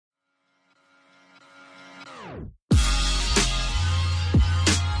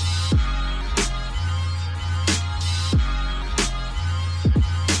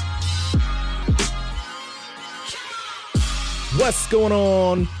What's going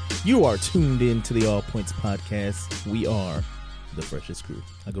on? You are tuned in to the All Points Podcast. We are the freshest crew.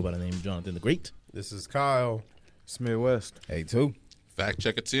 I go by the name of Jonathan the Great. This is Kyle. Smith West. A2. Fact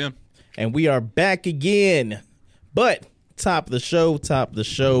check it, Tim. And we are back again. But top of the show.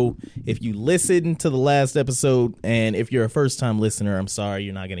 If you listened to the last episode, and if you're a first-time listener, I'm sorry,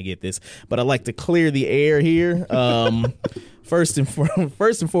 you're not going to get this. But I'd like to clear the air here. First and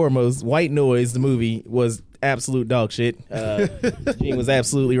foremost, White Noise, the movie, was absolute dog shit. Gene was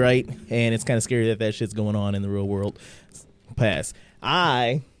absolutely right, and it's kind of scary that shit's going on in the real world. Pass.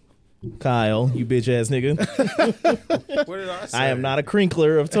 Kyle, you bitch ass nigga. What did I say? I am not a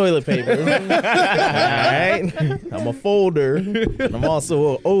crinkler of toilet paper. All right, I'm a folder. I'm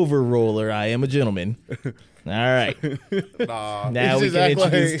also an over roller. I am a gentleman. All right. Nah. Now we can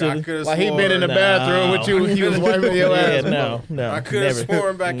introduce Like he been in the bathroom with you when you was wiping your ass. No. I could have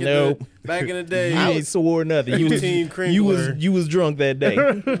sworn back in the day. You ain't swore nothing. You was drunk that day.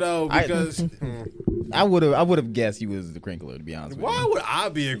 No, because I would have guessed you was the crinkler, to be honest with you. why would I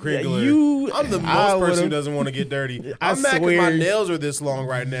be a crinkler? I'm the most person who doesn't want to get dirty. I'm mad because my nails are this long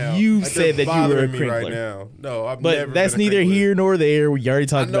right now. You said that you were a me right crinkler. now. No, I've But never that's been a neither crinkler. here nor there. We already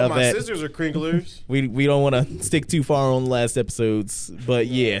talked I know about my that. sisters are crinklers. We don't want to stick too far on the last episodes, but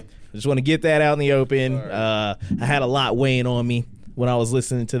yeah, I just want to get that out in the open. I had a lot weighing on me when I was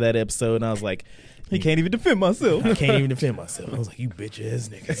listening to that episode, and I was like, He can't even defend myself. I can't even defend myself. I was like, you bitch ass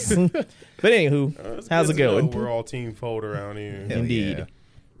niggas. But anywho, It's how's good it to know going? We're all team fold around here. Hell Indeed.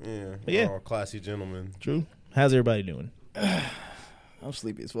 yeah. Yeah, Yeah. all classy gentlemen. True. How's everybody doing? I'm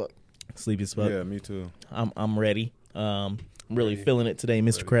sleepy as fuck. Sleepy as fuck. Yeah, me too. I'm ready. I'm really Ready. feeling it today,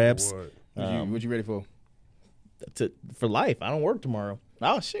 Mr. Ready Krabs. for what? What you ready for? For life. I don't work tomorrow.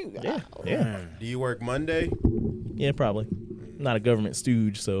 Oh, shoot. Yeah. Do you work Monday? Yeah, probably. I'm not a government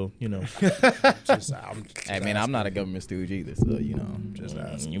stooge, so, you know. Hey, man, I'm not a government stooge either, so, you know. Just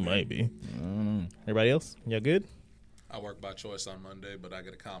You might be. Everybody else? Y'all good? I work by choice on Monday, but I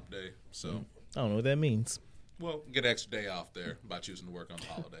get a comp day. So, I don't know what that means. well, get an extra day off there by choosing to work on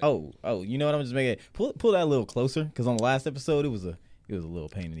holiday. Oh, you know what? I'm just making pull that a little closer, because on the last episode, it was a little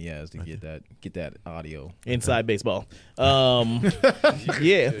pain in the ass to get that audio. Inside baseball. Yeah.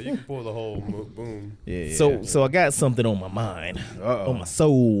 Yeah, you can pull the whole boom. Yeah. So I got something on my mind, on my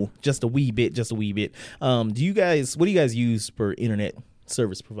soul, just a wee bit. What do you guys use for internet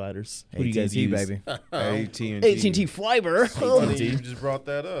service providers? What do you guys AT&T, use? baby. AT&T Fiber. Funny you just brought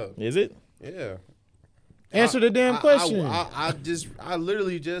that up. Is it? Yeah. Answer the damn question. I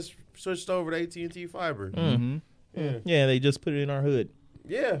literally just switched over to AT&T Fiber. Mm-hmm. Yeah, they just put it in our hood.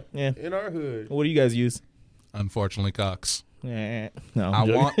 Yeah. Yeah. In our hood. What do you guys use? Unfortunately, Cox. No, I'm I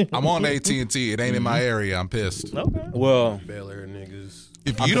joking. want AT&T. It ain't in my area. I'm pissed. Okay. Well, Bel Air niggas.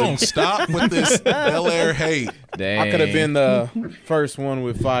 If you don't stop with this Bel Air hate, Dang. I could have been the first one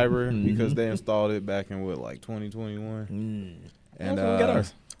with fiber because they installed it back in 2021. And we got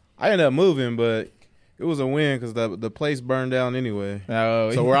ours. I ended up moving, but it was a win because the place burned down anyway.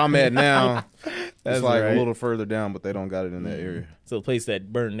 Oh, So where I'm at now, That's it's like right. a little further down, but they don't got it in that area. So the place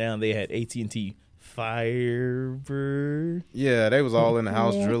that burned down, they had AT&T Fiber. Yeah, they was all in the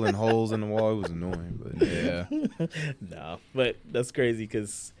house drilling holes in the wall. It was annoying, but yeah. No, but that's crazy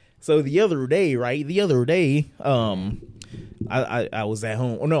because the other day, I was at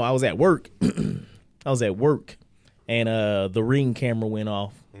home. Oh no, I was at work. I was at work, and the Ring camera went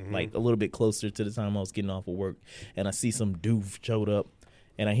off like a little bit closer to the time I was getting off of work, and I see some doof showed up,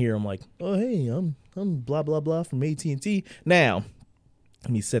 and I hear him like, "Oh hey, I'm blah blah blah from AT&T." Now,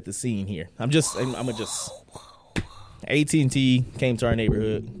 let me set the scene here. I'm gonna just. AT&T came to our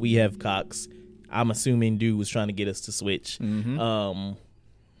neighborhood. We have Cox. I'm assuming dude was trying to get us to switch. I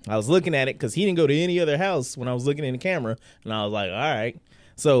was looking at it because he didn't go to any other house when I was looking in the camera, and I was like, all right.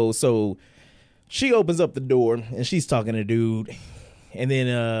 So she opens up the door and she's talking to dude, and then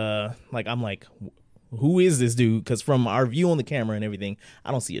I'm like, who is this dude? Because from our view on the camera and everything,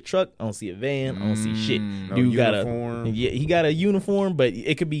 I don't see a truck, I don't see a van, I don't see shit. No Dude uniform. he got a uniform, but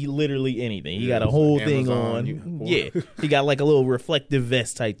it could be literally anything. He got a it's whole like thing Amazon on. uniform. Yeah, he got like a little reflective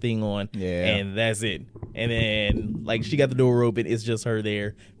vest type thing on. Yeah. And that's it. And then like she got the door open, it's just her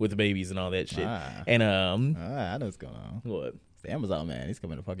there with the babies and all that shit. Ah. And I know what's going on. what? The Amazon man, he's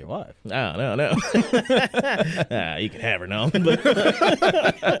coming to fuck your wife. I don't know. You can have her now, but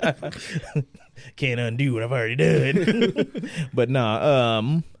can't undo what I've already done. But nah.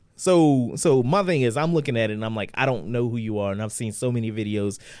 So my thing is, I'm looking at it and I'm like, I don't know who you are, and I've seen so many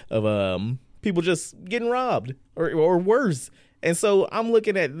videos of people just getting robbed or worse. And so I'm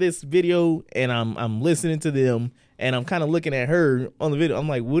looking at this video and I'm listening to them, and I'm kind of looking at her on the video. I'm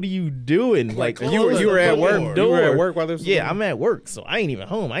like, what are you doing? Like you were at work. You were at work while this was Yeah, I'm at work, so I ain't even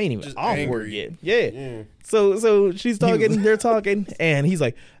home. I ain't even Just off angry. work yet. Yeah. So she's talking, they're talking, and he's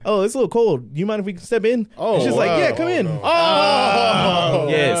like, "Oh, it's a little cold. Do you mind if we step in?" Oh, and she's like, "Yeah, come in." no. Oh,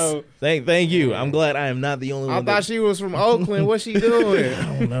 yes. no. Thank you. I'm glad I am not the only I one. thought she was from Oakland. What's she doing?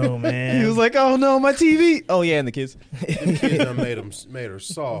 I don't know, man. He was like, "Oh no, my TV." Oh yeah, and the kids. Them kids done made her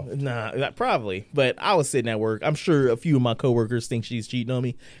soft. Nah, probably. But I was sitting at work. I'm sure a few of my coworkers think she's cheating on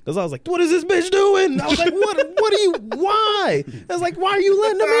me because I was like, "What is this bitch doing?" I was like, "What are you? Why?" I was like, "Why are you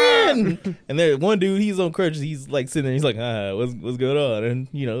letting them in?" And there, one dude, he's on crutches. He's like sitting there. He's like, what's going on?" And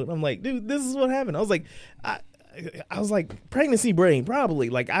I'm like, "Dude, this is what happened." I was like, I was like, pregnancy brain, probably.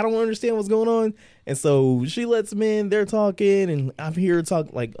 Like, I don't understand what's going on. And so she lets him in. They're talking, and I'm here to talk.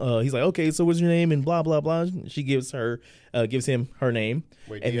 Like, he's like, "Okay, so what's your name?" And blah blah blah. She gives him her name.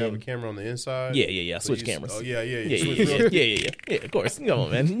 Wait, and do you have a camera on the inside? Yeah. So Switch cameras. Oh, yeah. Yeah. Of course. Come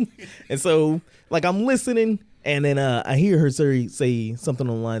on, man. And so, like, I'm listening, and then I hear her say something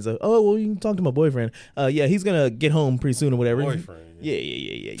on the lines of, "Oh, well, you can talk to my boyfriend. Yeah, he's gonna get home pretty soon or whatever." Boyfriend.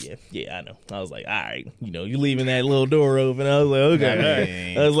 Yeah, I know. I was like, all right, you're leaving that little door open. I was like, okay. All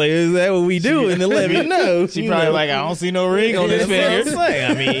right. I was like, is that what we do? And then let me know. She probably like, "I don't see no ring on this That's finger." what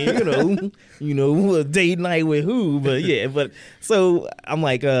I'm saying. I mean, a date night with who? But yeah, so I'm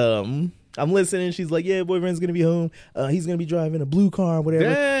like, I'm listening. She's like, "Yeah, boyfriend's gonna be home. He's gonna be driving a blue car or whatever."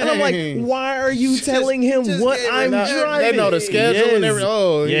 Dang. And I'm like, "Why are you telling him what I'm driving?" They know the schedule and everything.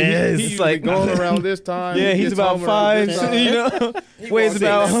 Oh, Yes. He's It's like like- going around this time. Yeah, He he's gets about home around 5. this time. You know, He weighs walks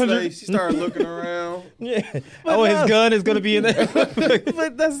about in that 100. place, he started looking around. Yeah. Oh, his no. gun is gonna be in there.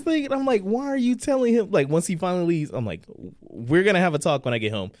 But that's the thing. I'm like, why are you telling him? Like, once he finally leaves, I'm like, we're gonna have a talk when I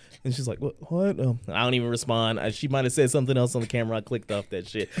get home. And she's like, what? I don't even respond. She might have said something else on the camera. I clicked off that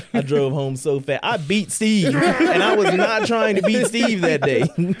shit. I drove home so fast. I beat Steve, and I was not trying to beat Steve that day.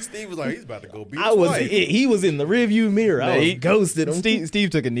 Steve was like, he's about to go beat I his was. wife. He was in the rearview mirror. I was He ghosted him. Steve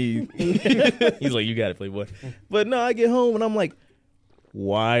took a knee. He's like, "You got it, Playboy." But no, I get home and I'm like,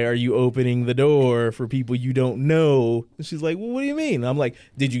 "Why are you opening the door for people you don't know?" And she's like, "Well, what do you mean?" I'm like,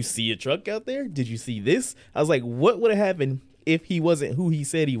 "Did you see a truck out there? Did you see this?" I was like, "What would have happened if he wasn't who he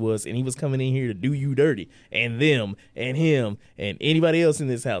said he was and he was coming in here to do you dirty and them and him and anybody else in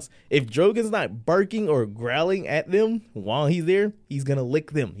this house? If Drogon's not barking or growling at them while he's there, he's going to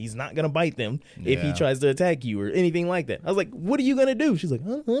lick them. He's not going to bite them if he Yeah. tries to attack you or anything like that." I was like, "What are you going to do?" She's like,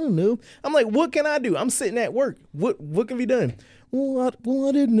 I don't know. I'm like, "What can I do? I'm sitting at work. What can be done?" Well,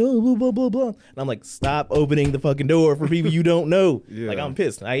 I didn't know, blah, blah, blah, blah. And I'm like, stop opening the fucking door for people you don't know. Yeah. Like, I'm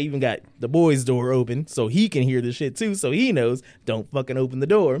pissed. I even got the boy's door open so he can hear the shit too, so he knows, don't fucking open the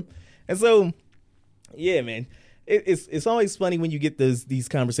door. And so, yeah, man, it's always funny when you get these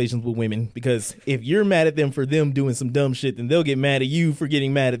conversations with women, because if you're mad at them for them doing some dumb shit, then they'll get mad at you for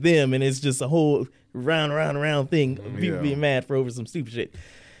getting mad at them, and it's just a whole round thing of people Yeah. being mad for over some stupid shit.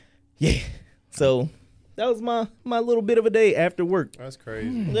 Yeah. So that was my little bit of a day after work. That's crazy.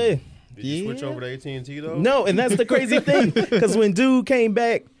 Yeah. Did you switch over to AT&T though? No, and that's the crazy thing, because when dude came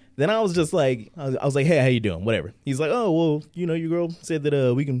back, then I was just like, I was like, "Hey, how you doing?" Whatever. He's like, "Oh, well, your girl said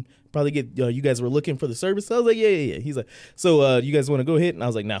that we can probably get you guys were looking for the service." I was like, yeah. He's like, "So you guys want to go ahead?" And I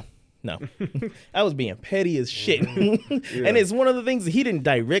was like, no. I was being petty as shit. And it's one of the things that he didn't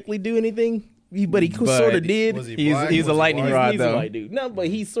directly do anything, but he sort of did. Was he He's black? a Was he lightning white? rod He's a though. white dude. No, but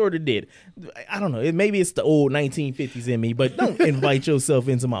he sort of did. I don't know. Maybe it's the old 1950s in me, but don't invite yourself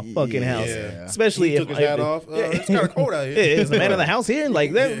into my fucking house. Yeah. Especially He if took his hat off. It's kind of cold out here. Yeah, is the man of the house here?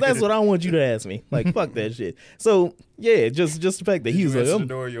 Like that's what I want you to ask me. Like, fuck that shit. So yeah, just the fact that he was You like, answer the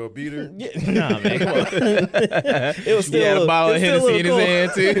door, you're a beater. yeah, nah, man, come on. It was He still had a a bottle of it was still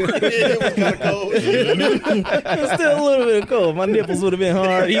Hennessy a in his little hand too. Yeah, it was kind of cold. it was still a little bit cold. My nipples would have been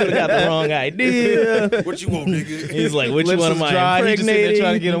hard. He would have got the wrong idea. What you want, nigga? He's like, which Lips one was am I dry. He just sitting there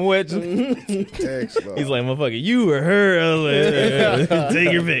trying to get impregnating? him wet. He's like, "Motherfucker, you or her?" I was like,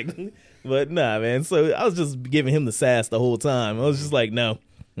 "Take your pick." But nah, man. So I was just giving him the sass the whole time. I was just like, no,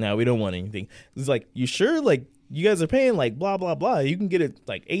 we don't want anything. He's like, "You sure? Like, you guys are paying like blah blah blah. You can get it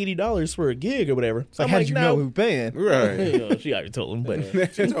like $80 for a gig or whatever." So Like, I'm how'd you know who's paying? Right. She already told him,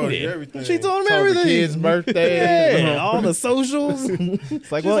 but She told you yeah. everything. She told him Told the everything. kid's birthday. Yeah, all the socials. It's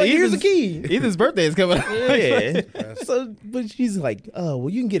like, She's like, "Here's the key." Ethan's birthday is coming up. Yeah. So, but she's like, "Oh, well,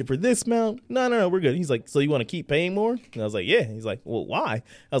 you can get it for this amount." No, we're good. He's like, "So you want to keep paying more?" And I was like, "Yeah." He's like, "Well, why?"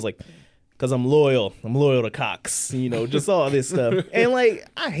 I was like, because I'm loyal. I'm loyal to Cox. You know, just all this stuff. And like,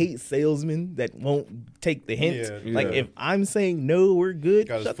 I hate salesmen that won't take the hint. Yeah. Like, if I'm saying no, we're good.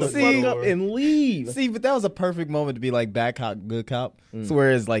 Shut the fuck up and leave. See, but that was a perfect moment to be like bad cop, good cop. So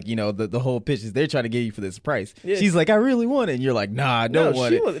whereas like, you know, the whole pitch is they're trying to get you for this price. Yeah. She's like, I really want it, and you're like, nah, I don't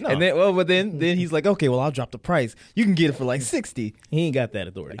want it. And then then he's like, okay, well, I'll drop the price. You can get it for like 60. He ain't got that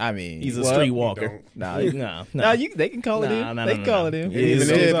authority. I mean, he's a streetwalker. They can call it in. They can call it in. Even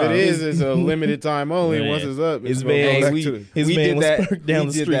if it is, it's a limited time only. Once it's up, his man was parked down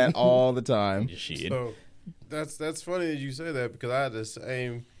the street. We did that all the time. So that's funny that you say that, because I had the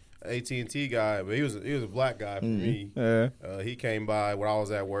same AT&T guy, but he was a black guy for me. He came by when I was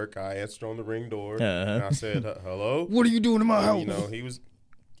at work. I answered on the ring door, and I said, "Hello, what are you doing in my house?" You know,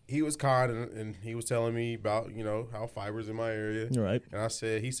 he was kind, and he was telling me about, you know, how fiber's in my area. Right. And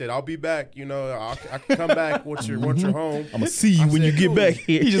he said, I'll be back. You know, I can come back once you're home. I'm gonna see you when you get back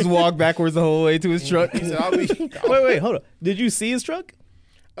here. He just walked backwards the whole way to his truck. He said, I'll be. Wait, hold up. Did you see his truck?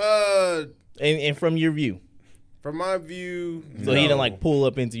 And from your view. From my view, so he didn't like pull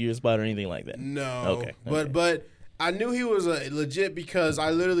up into your spot or anything like that. No. Okay. But I knew he was legit, because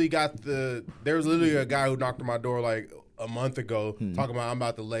I literally there was literally a guy who knocked on my door like a month ago talking about, I'm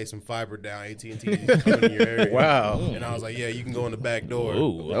about to lay some fiber down. AT&T coming in your area. Wow. And I was like, yeah, you can go in the back door.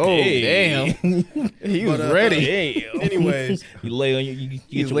 Damn. He was ready. Anyways, you lay on you get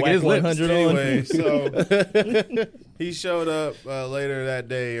your look at his 100 on. Anyway, so he showed up later that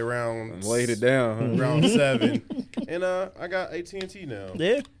day around laid it down around 7, and I got AT&T now.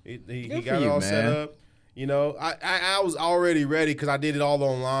 Yeah, he got it all set up. You know, I was already ready because I did it all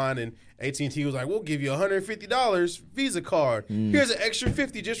online, and AT&T was like, we'll give you $150 Visa card. Here's an extra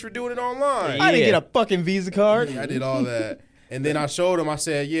 $50 just for doing it online. I didn't get a fucking Visa card. I did all that. And then I showed him, I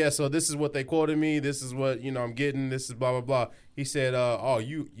said, yeah, so this is what they quoted me. This is what, you know, I'm getting. This is blah, blah, blah. He said,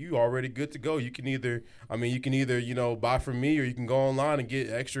 you already good to go. You can either, you know, buy from me, or you can go online and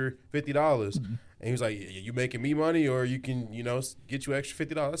get extra $50. And he was like, you making me money, or you can, you know, get you extra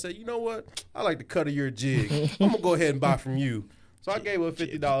 $50. I said, you know what? I like the cut of your jig. I'm going to go ahead and buy from you. So I gave him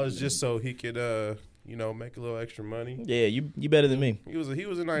 $50 just so he could, you know, make a little extra money. Yeah, you better than me. He was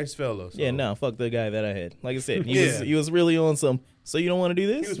a nice fellow. So. Yeah, no, fuck the guy that I had. Like I said, he was really on some. So you don't want to do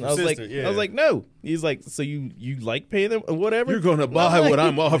this? He was persistent, I was like, no. He's like, so you like pay them or whatever? You're gonna buy what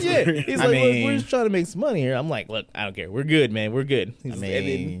I'm offering. Yeah. He's like, look, we're just trying to make some money here. I'm like, look, I don't care. We're good, man. We're good.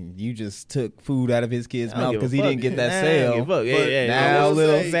 You just took food out of his kid's mouth because he didn't get that sale.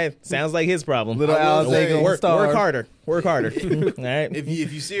 Yeah. Sounds like his problem. Little Al's ain't gonna work harder. Work harder. All right. If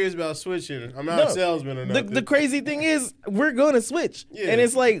you're serious about switching, I'm not a salesman or nothing. The crazy thing is, we're going to switch. Yeah. And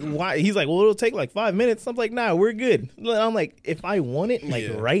it's like, why? He's like, well, it'll take like 5 minutes. I'm like, nah, we're good. I'm like, if I want it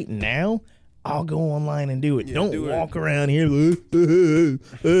right now, I'll go online and do it. Don't walk around here. He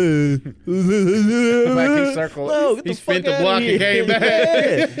circled. He spent the block and came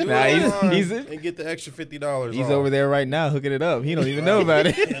back. He's and get the extra $50. He's over there right now hooking it up. He don't even know about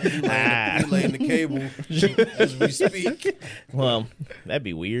it. He laying the cable as we speak. Well, that'd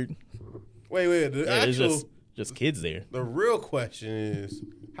be weird. Wait. There's just kids there. The real question is,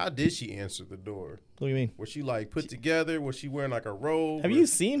 how did she answer the door? What do you mean? Was she like put together? Was she wearing like a robe? Have you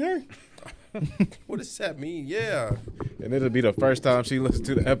seen her? What does that mean? Yeah. And it'll be the first time she listens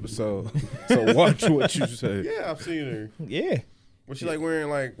to the episode. So watch what you say. Yeah, I've seen her. Yeah. Was she like wearing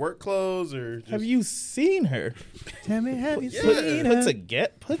like work clothes or just... Have you seen her? Tell me, have you seen her?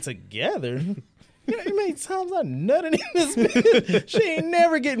 Put together? You know how many times I nutted in this bitch? She ain't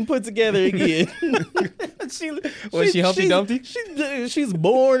never getting put together again. Was she Humpty Dumpty? She's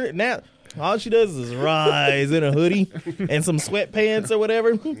born now. All she does is rise in a hoodie and some sweatpants or whatever,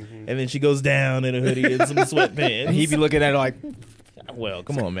 and then she goes down in a hoodie and some sweatpants. And he be looking at her like, well,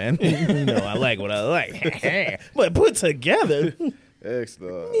 come on, man. You know, I like what I like. But put together.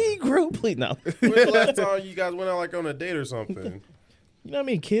 Excellent. Negro, please. No. When's the last time you guys went out like on a date or something? You know how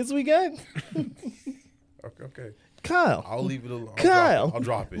many kids we got? Okay. Kyle. I'll leave it alone. Kyle. I'll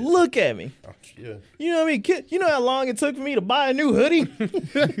drop it. Look at me. Yeah. You know how many kids? You know how long it took for me to buy a new hoodie?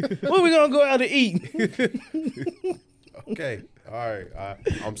 When we going to go out to eat? Okay. All right.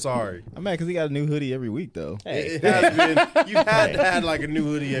 I'm sorry. I'm mad because he got a new hoodie every week, though. Hey. It has been. You had to have like a new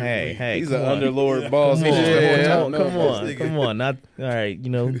hoodie every week. Hey, he's an underlord boss. Come on. Not all right. You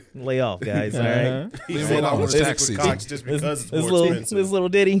know, lay off, guys. All right. He said I was taxing Cox just because it's more expensive. This little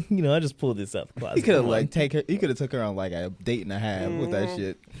ditty. You know, I just pulled this out the closet. He could have He could have took her on like a date and a half with that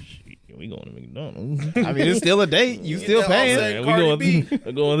shit. We going to McDonald's. I mean, it's still a date. You still paying.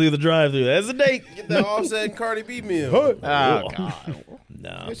 We're going through the drive-through. That's a date. Get that Offset and Cardi B meal. Oh, God.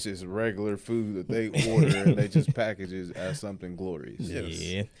 No. It's just regular food that they order and they just package it as something glorious. Yes.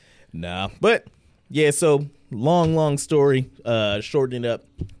 Yeah. Nah, but yeah. So long story. Shortening it up,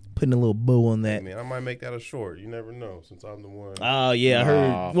 putting a little bow on that. Man, I might make that a short. You never know, since I'm the one. Oh yeah, I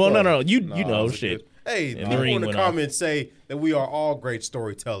heard. Well, no. You know shit. Hey, Yeah, people the in the ring comments say that we are all great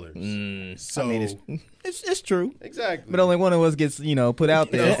storytellers. So I mean, it's true. exactly. But only one of us gets put out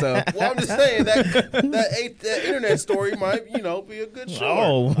there. So Well, I'm just saying that internet story might be a good short.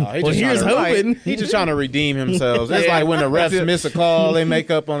 Oh, he well, just here's trying to- hoping. He just trying to redeem himself. It's like when the refs miss a call, they make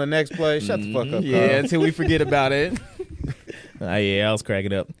up on the next play. Shut the fuck up, yeah, Carl. until we forget about it. Yeah, I was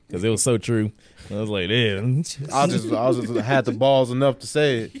cracking up because it was so true. I was like, damn, I just had the balls enough to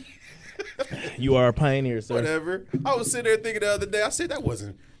say it. you are a pioneer, sir. Whatever. I was sitting there thinking the other day. I said that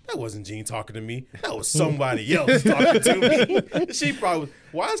wasn't Gene talking to me. That was somebody else talking to me. She probably.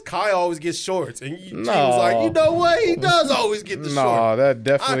 Why does Kai always get shorts? And Gene was like, you know what? He does always get the No, short. that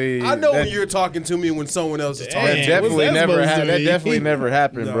definitely. I know when you're talking to me and when someone else is talking. That Damn, definitely what's that never supposed to happened. That mean? definitely never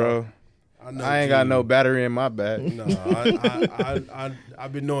happened, No. bro. know I ain't got Gene. no battery in my bag. No,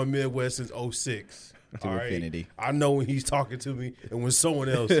 I've been knowing Midwest since 06. To infinity. I know when he's talking to me and when someone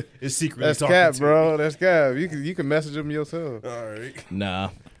else is secretly That's talking cap, to bro. That's cap. You can message him yourself. me. All right. Nah,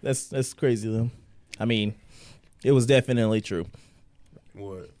 that's crazy though. I mean, it was definitely true.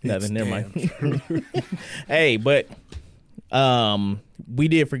 What? Nothing. Never mind. Hey, but we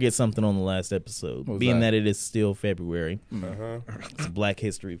did forget something on the last episode, being that it is still February. It's a Black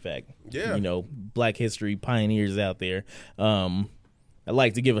History fact. Yeah. Black History pioneers out there. I'd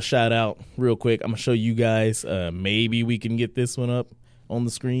like to give a shout out real quick. I'm gonna show you guys. Maybe we can get this one up on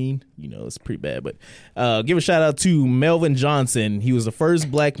the screen. It's pretty bad, but give a shout out to Melvin Johnson. He was the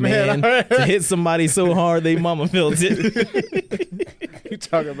first black man to hit somebody so hard they mama felt it. You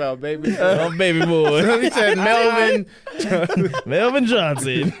talking about baby? Oh, baby boy. He said Melvin. Melvin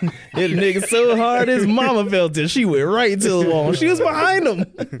Johnson hit a nigga so hard his mama felt it. She went right to the wall. She was behind him.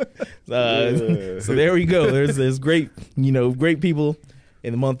 So there we go. There's great people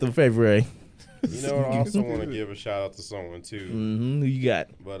in the month of February. You know what? I also want to give a shout out to someone too. Who you got?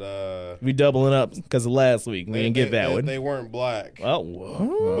 But We doubling up because of last week. We didn't get that one. They weren't black. Oh,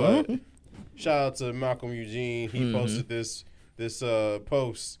 what? But shout out to Malcolm Eugene. He posted this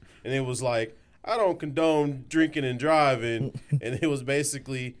post, and it was like, I don't condone drinking and driving. And it was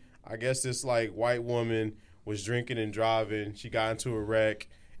basically, I guess this like white woman was drinking and driving. She got into a wreck,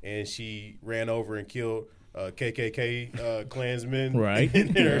 and she ran over and killed KKK Klansmen Right.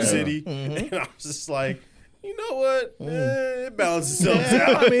 in her city. And I was just like, you know what? It balances itself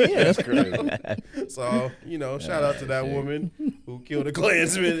out. I mean, yeah. That's crazy. So, shout out to that woman who killed a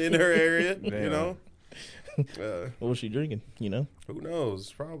Klansman in her area. What was she drinking? Who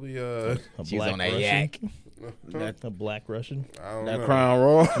knows? Probably A She was black on that Russian? yak. A black Russian? I don't That know. Crown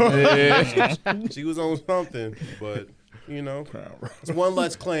Royal. She was on something, but it's one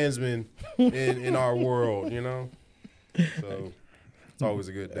less Klansman in our world. So it's always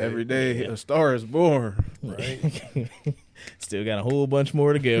a good day. Every day a star is born. right? Still got a whole bunch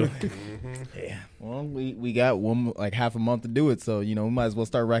more to go. Yeah. Well, we got half a month to do it, so we might as well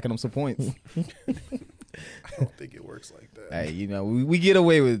start racking up some points. I don't think it works like that. Hey, we get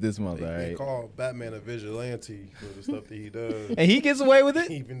away with it this month, They, all they right? call Batman a vigilante for the stuff that he does, And he gets away with it.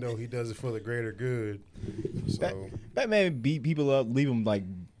 even though he does it for the greater good. So Batman beat people up, leave them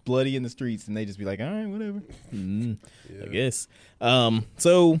bloody in the streets, and they just be like, all right, whatever. I guess.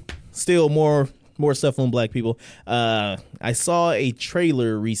 So still more stuff on black people. I saw a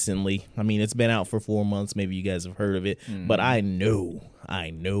trailer recently. I mean, it's been out for 4 months. Maybe you guys have heard of it, but I know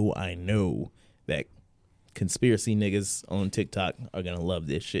that conspiracy niggas on TikTok are gonna love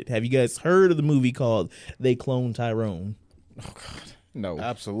this shit. Have you guys heard of the movie called They Cloned Tyrone? No.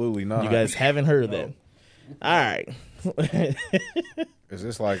 Absolutely not. You guys haven't heard of that? All right. Is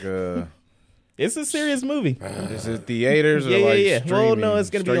this like a? It's a serious movie. Is it theaters or Yeah. like Well, no, streaming? it's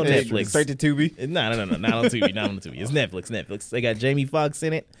gonna be on Straight to Netflix. Straight to Tubi. No, not on TV. Not on TV. It's Netflix. They got Jamie Foxx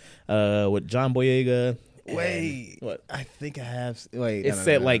in it, with John Boyega. Wait. What? I think I have. Wait. It's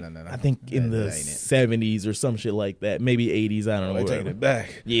set I think in the 70s or some shit like that. Maybe 80s. I don't know. They're taking whatever. it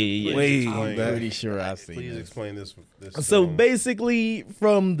back. Yeah. Way I'm back. Pretty sure I've seen please this. explain this. So basically,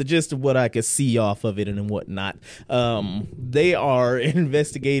 from the gist of what I could see off of it and whatnot, they are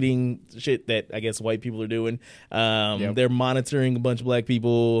investigating shit that I guess white people are doing. They're monitoring a bunch of black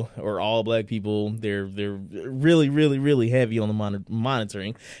people or all black people. They're really, really, really heavy on the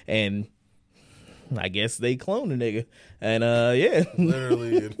monitoring, and I guess they cloned a nigga. And yeah.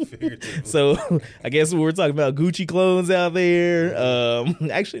 literally and figuratively. So I guess we're talking about Gucci clones out there.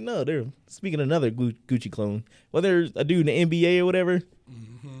 Actually, no, they're speaking of another Gucci clone. Well, there's a dude in the NBA or whatever.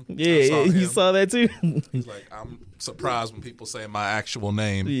 I Yeah, saw you him. saw that too. He's like, I'm surprised when people say my actual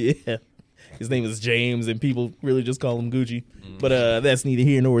name. Yeah. His name is James, and people really just call him Gucci. But that's neither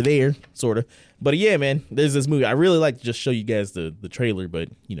here nor there, sort of. But yeah, man, there's this movie. I really like to just show you guys the trailer, but,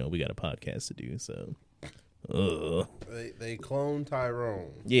 you know, we got a podcast to do, so. They clone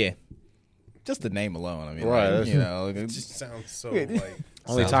Tyrone. Yeah. Just the name alone. I mean, Right, like, you know, It just sounds so Only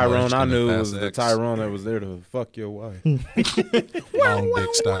Sounds Tyrone worse I than knew the was Fast the X. Tyrone that was there to fuck your wife. Long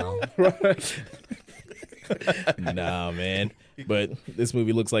dick style. Nah, man. But this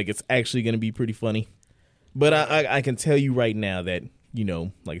movie looks like it's actually going to be pretty funny. But I can tell you right now that, you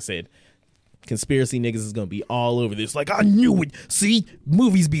know, like I said, conspiracy niggas is going to be all over this. Like, I knew it. See,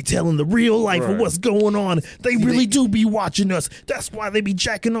 movies be telling the real life of what's going on. They really do be watching us. That's why they be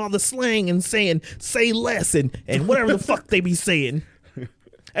jacking all the slang and saying, say less and whatever the fuck they be saying.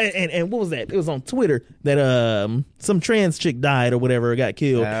 And what was that? It was on Twitter that some trans chick died or whatever, got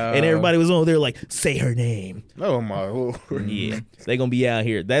killed, and everybody was over there like, say her name. Oh my lord! Yeah, they gonna be out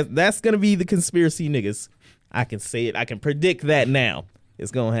here. That's gonna be the conspiracy niggas. I can say it. I can predict that now.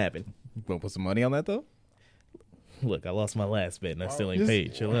 It's gonna happen. Wanna put some money on that though? Look, I lost my last bet and I still ain't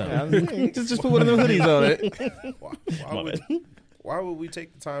paid. Chill out. just put one of them hoodies on it. Why would we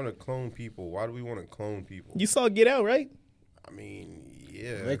take the time to clone people? Why do we want to clone people? You saw Get Out, right? I mean,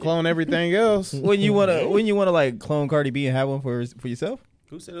 yeah. They clone everything else. When you wanna like clone Cardi B and have one for yourself?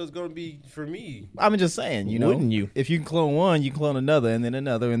 Who said it was going to be for me? I'm just saying, you know, Wouldn't you? If you can clone one, you clone another, and then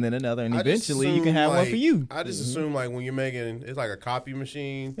another, and then another, and I just eventually you can have assume, one for you. I just assume like when you're making, it's like a copy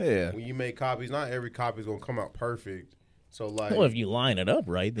machine. Yeah. When you make copies, not every copy is going to come out perfect. So like, Well, if you line it up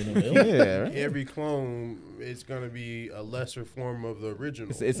right, then it will. Yeah, right? every clone, it's going to be a lesser form of the original.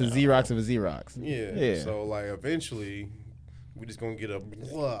 It's a Xerox of a Xerox. Yeah. So like eventually, we just gonna get a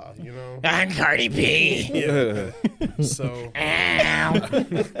blah, you know. I'm Cardi B. So I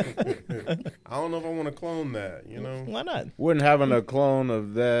don't know if I want to clone that, you know. Why not? Wouldn't having a clone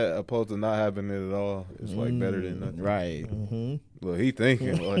of that opposed to not having it at all is like better than nothing. Right. Well, he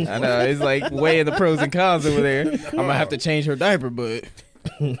thinking. Like, I know, it's like weighing the pros and cons over there. I'm gonna have to change her diaper, but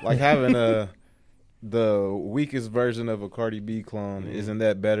like having the weakest version of a Cardi B clone, isn't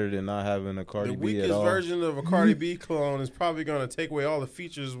that better than not having a Cardi The B at weakest all? version of a Cardi B clone is probably gonna take away all the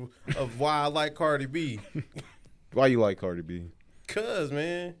features of why I like Cardi B. Why you like Cardi B? Cause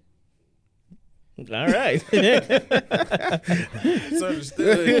man, All right. it's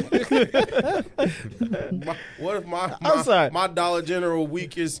understood. What if I'm sorry. my Dollar General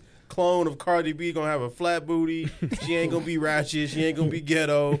weakest clone of Cardi B gonna have a flat booty? She ain't gonna be ratchet. She ain't gonna be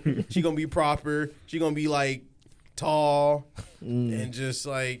ghetto. She gonna be proper. She gonna be like tall and just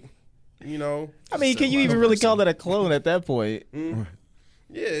like, you know. I mean, can you even really call that a clone at that point? Yeah,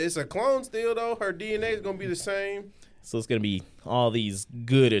 it's a clone still though. Her DNA is gonna be the same. So it's gonna be all these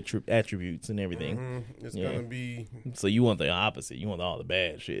good attributes and everything. It's Yeah. gonna be So you want the opposite. You want all the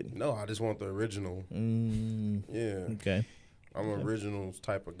bad shit. no. I just want the original. Yeah, Okay. I'm an originals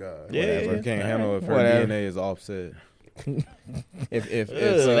type of guy. Yeah. I can't handle if her Whatever. DNA is offset. If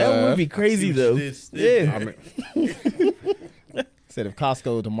That would be crazy though. Yeah. I mean, said if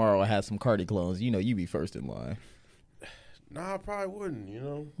Costco tomorrow has some Cardi clones, you know you be first in line. Nah, I probably wouldn't. You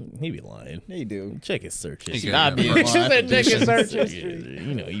know. He be lying. They do. Check his search He history. got Not that being merch lying. edition.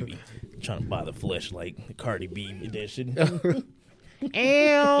 You know, you be trying to buy the flesh like the Cardi B edition.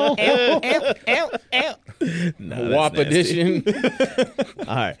 No, WAP edition.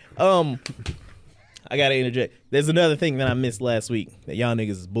 All right. I gotta interject. There's another thing that I missed last week that y'all niggas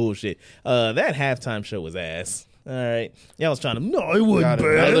is bullshit. That halftime show was ass. All right, y'all was trying to. No, it wasn't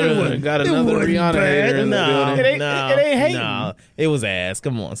bad. Got another Rihanna hater in the No, building. no, it ain't hating. no. It was ass.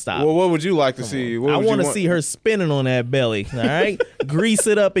 Come on, stop. Well, what would you like to see? What I would you want to see her spinning on that belly. All right, grease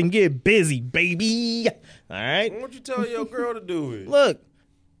it up and get busy, baby. All right. Why don't you tell your girl to do it? Look,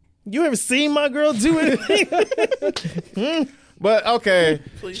 you ever seen my girl do it? But okay,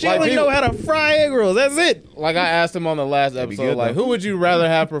 She only know how to fry egg rolls. That's it. like I asked him on the last be episode, good, like though. who would you rather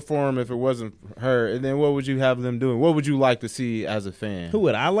have perform if it wasn't her, and then what would you have them doing? What would you like to see as a fan? Who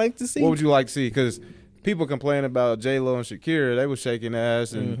would I like to see? What would you like to see? Because people complain about J-Lo and Shakira. They was shaking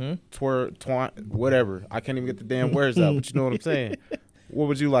ass and whatever. I can't even get the damn words out, but you know what I'm saying. What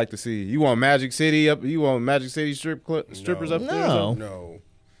would you like to see? You want Magic City up? You want Magic City strippers up there? or No. something? No.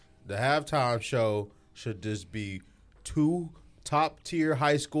 The halftime show should just be two top tier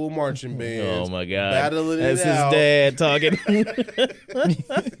high school marching bands. Oh my god, battling that's it his out. dad talking. You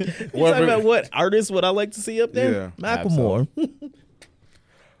talking about what artist would I like to see up there? Yeah, Macklemore.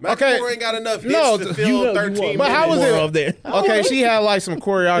 Macklemore ain't got enough hits No, to fill you know, 13 but how was minutes. it- More up there. Okay, she had like some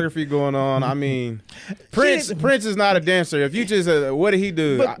choreography going on. I mean, Prince is not a dancer. If you just what did he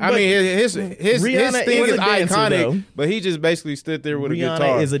do? But- I mean, his Rihanna thing is is a dancer, iconic, though. but he just basically stood there with a Rihanna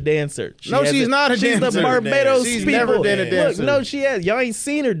guitar. is a dancer. No, she's not a She's dancer. the Barbados She's people. never been a dancer. Look, no, she has. Y'all ain't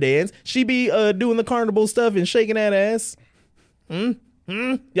seen her dance. She be doing the carnival stuff and shaking that ass.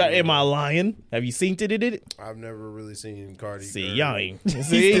 Yeah, am I lying? Have you seen it? I've never really seen Cardi. See, girl. y'all ain't.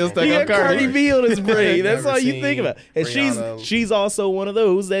 See, still stuck he on got Cardi. Cardi B on his brain. That's Never all you seen think about. And Rihanna. she's also one of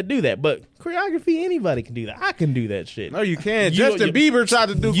those that do that. But choreography, anybody can do that. I can do that shit. No, you can't. You- Justin you- Bieber tried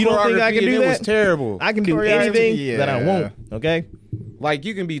to do you don't think I choreography can do and it was that? terrible. I can do Choreography, anything that I want. Okay, Like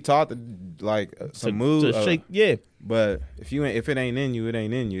you can be taught to like some move, to shake. Yeah, but if it ain't in you, it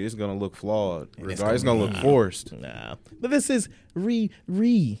ain't in you. It's gonna look flawed. It's gonna look forced. nah. But this is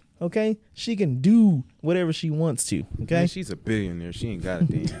Riri. Okay, she can do whatever she wants to. Okay, Man, she's a billionaire. She ain't got a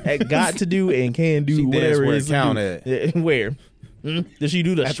damn. got to do and can do She dance whatever where it it is to count do. at. Yeah, where? Does she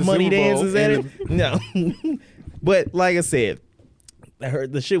do the At the shmoney Super Bowl dances at and it? No. But like I said, I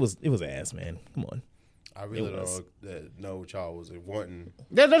heard the shit was ass, man. Come on. I really It was. don't know what y'all was wanting.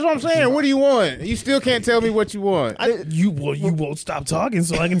 That's what I'm saying. What do you want? You still can't tell me what you want. You won't stop talking,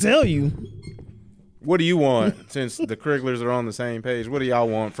 so I can tell you. What do you want? Since the Krigglers are on the same page, what do y'all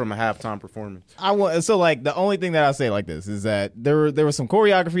want from a halftime performance? I want so like the only thing that I say like this is that there was some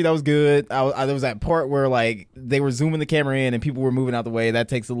choreography that was good. There was that part where like they were zooming the camera in and people were moving out the way. That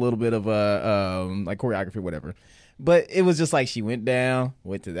takes a little bit of like choreography, whatever. But it was just like she went down,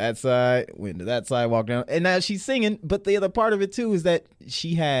 went to that side, went to that side, walked down, and now she's singing. But the other part of it too is that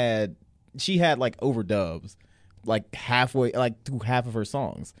she had like overdubs, like halfway, like through half of her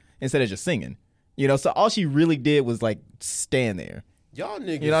songs instead of just singing. You know, so all she really did was like stand there. Y'all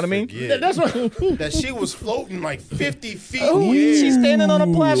niggas, You know what I mean? forget That's what. that she was floating like 50 feet. Oh, in the she's air. standing on a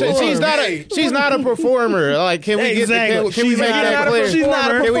platform. She's not a performer. Like, can we Exactly. can we She's make not that a clear? performer. She's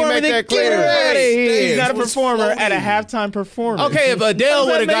not a Can we performer. make that Get her clear? outta here. She's not a was performer at a floating. halftime performance. Okay, if Adele How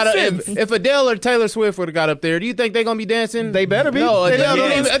would does that have got make up, sense? if Adele or Taylor Swift would have got up there, do you think they're gonna be dancing? They better be. No, They Adele better don't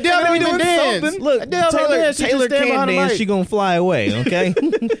be. even. They Adele better don't be even doing dance. something. Look, Adele don't dance. She Taylor just stand can't behind the dance. mic. She gonna fly away. Okay,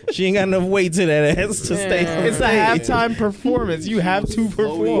 she ain't got enough weight to that ass to stay. Man. It's a halftime performance. You have to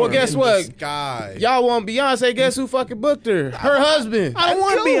perform. Well, guess In what? the sky. Y'all want Beyonce? Guess who fucking booked her? Her husband. I don't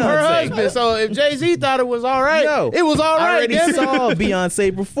want Her Beyonce. husband. So if Jay-Z thought it was all right, No. it was all I right. already damn it. saw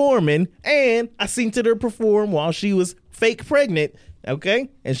Beyonce performing, and I seen her perform while she was fake pregnant. Okay,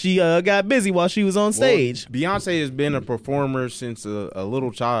 and she got busy while she was on stage. Well, Beyonce has been a performer since a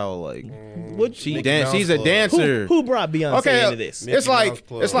little child. Like What she Mickey dance. Mouse She's a Club. dancer. who brought Beyonce Okay, into this? Mickey it's like Mouse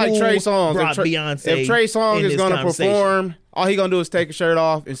Club. it's like Who Trey Songz. brought Beyonce if Trey Songz in is this going to conversation? perform, all he gonna do is take his shirt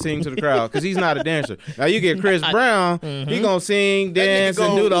off and sing to the crowd because he's not a dancer. Now you get Chris Brown, he gonna sing, dance, That nigga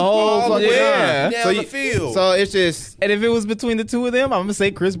and go do the whole all the fucking way time. down So the field. So it's just And if it was between the two of them, I'm gonna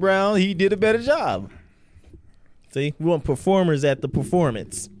say Chris Brown. He did a better job. See, we want performers at the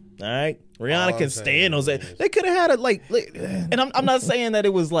performance. All right, Rihanna All can I'm stand on saying that. is- They could have had it like And I'm not saying that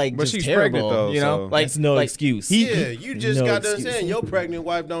it was like But just she's terrible, pregnant, though, you know, so- like that's no like, excuse. Yeah, you just No got to excuse. understand your pregnant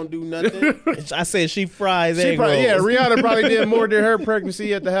wife don't do nothing. I said she fries she egg probably, rolls. Rihanna probably did more during her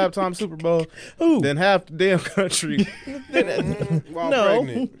pregnancy at the halftime Super Bowl Who? than half the damn country While no,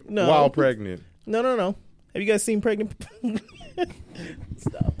 pregnant. no, while pregnant. no. Have you guys seen pregnant?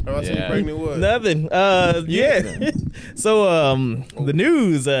 How I seen Yeah. pregnant was. Nothing. Yeah. So the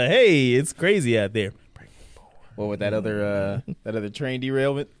news. Hey, it's crazy out there. What with that other train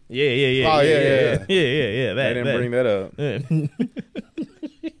derailment? Yeah. Oh, yeah. Yeah. I didn't bring that up.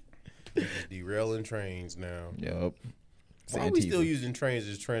 Derailing trains now. Yep. Why are we still using trains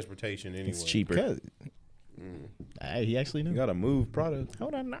as transportation anyway? It's cheaper. He actually You knew. gotta move product. How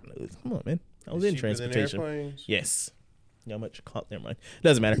would I not know this? Come on, man. I was It's in cheaper than transportation. airplanes? Yes. How much cost? Never mind.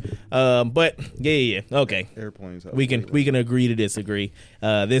 Doesn't matter. But yeah. Okay. Airplanes. We can agree to disagree.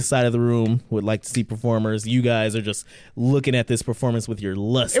 This side of the room would like to see performers. You guys are just looking at this performance with your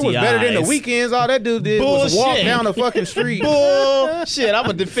lusty It was better than the eyes. weekends. All that dude did was walk Bullshit. down the fucking street. Bullshit! I'm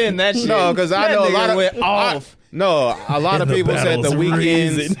gonna defend that shit. No, because I That know a nigga lot of went off. No, a lot of The people said the battle's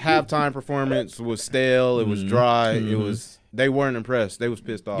weekend's reason. halftime performance was stale. It was dry. It was. They weren't impressed. They was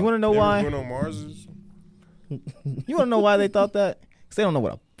pissed off. You want to know Never why? went on Mars's? You want to know why they thought that? Because they don't know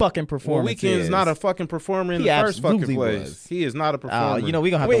what a fucking well, performance Weekend's is. not a fucking performer in He the first fucking absolutely place. was. He is not a performer. You know, we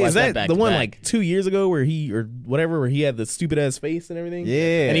gonna have Wait, to watch is that back the to one back. like 2 years ago where where he had the stupid ass face and everything?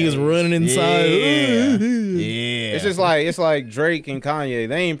 Yeah. And he was running inside. Yeah. Yeah. It's just like Drake and Kanye.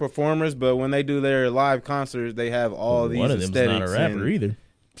 They ain't performers, but when they do their live concerts, they have all these One of them's aesthetics. not a rapper and either.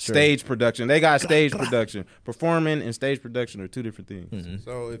 stage production. They got stage production. Performing and stage production are two different things. Mm-hmm.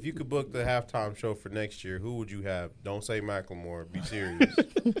 So if you could book the halftime show for next year, who would you have? Don't say Macklemore. Be serious.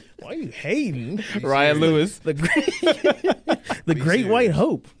 Why are you hating? Ryan Lewis. The Be great serious. white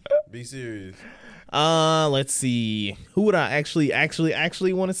hope. Be serious. Let's see. Who would I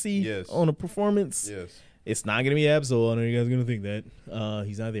actually want to see Yes. on a performance? Yes. It's not gonna be Absol. I know you guys are gonna think that.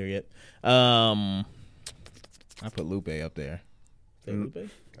 He's not there yet. I put Lupe up there. That'd be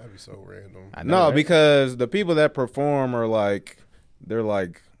so random. I know, No, right? because the people that perform are they're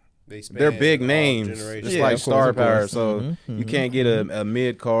They're big names, just Yeah, like of course, star of course. power. So Mm-hmm, you can't get a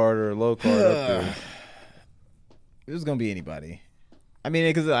mid card or a low card up there. It was gonna be anybody. I mean,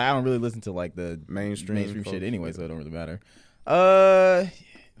 because I don't really listen to like the Mainstream shit folks. anyway, so it don't really matter.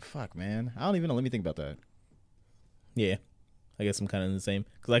 Fuck, man, I don't even know. Let me think about that. Yeah, I guess I'm kind of in the same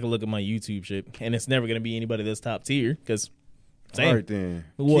because I can look at my YouTube shit and it's never gonna be anybody that's top tier because All right then.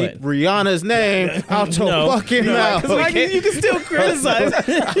 What? Keep Rihanna's name out your No. fucking mouth. you can still criticize.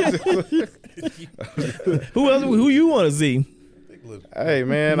 Who you want to see? Hey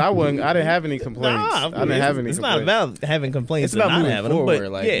man, I didn't have any complaints. I didn't have any. It's complaints. not about having complaints. It's about and not moving having them, forward,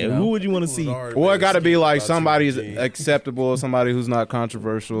 but like, yeah, you know. who would you want to see? Well, it got to be like somebody's acceptable, somebody who's not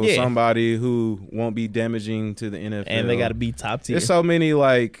controversial, Yeah. somebody who won't be damaging to the NFL. And they got to be top tier. There's so many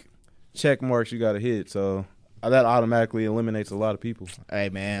like check marks you got to hit, so that automatically eliminates a lot of people. Hey,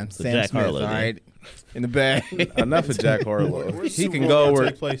 man, So Sam Jack Smith, Harlow, all then. right, in the bag. Enough of Jack Harlow. Where's He Super can Bowl go gonna where.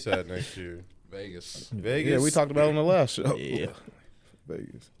 take place at next year. Vegas. Vegas. Yeah, we talked about it on the last show. Yeah.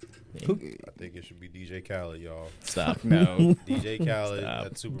 Vegas. I think it should be DJ Khaled, y'all. Stop. No, DJ Khaled Stop.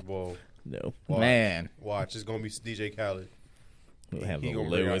 at Super Bowl. No. Watch. man. Watch. It's gonna be DJ Khaled. We'll have He the gonna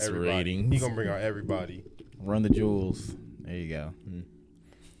bring out lowest everybody. ratings. He gonna bring out everybody. Run the jewels. There you go.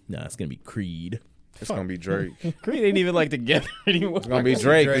 Nah, it's gonna be Creed. It's gonna be Drake. It's Creed ain't even like together anymore. gonna be can see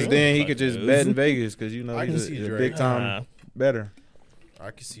Drake, because Drake. then he could just Fuck bet knows. in Vegas, because I can he's see a Drake. big time better. I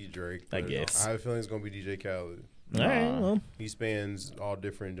can see Drake. I but guess. I have a feeling it's gonna be DJ Khaled. All right. Well, He spans all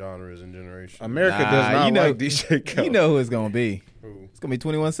different genres and generations. America Nah, does not you know- like DJ Khaled. You know who it's gonna be. Who? It's gonna be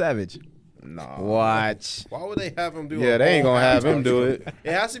 21 Savage. Nah. Watch. Why would they have him do? Yeah, a they ain't whole gonna have him halftime do show? it.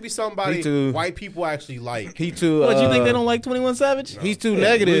 It has to be somebody He too- white people actually like. He too. what you think they don't like 21 Savage? He's too Yeah,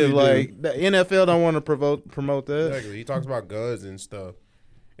 negative. really Like the NFL don't want to promote that. Exactly. He talks about guns and stuff.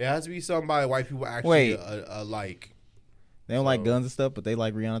 It has to be somebody white people actually Wait. like. They don't like So- guns and stuff, but they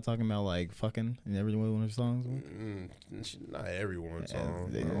like Rihanna talking about like fucking in every one of her songs. Not everyone. Yeah, Song.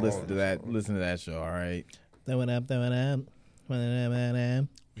 they Not listen all to of that. them. Listen to that show. All right. Throw it up, throw it up.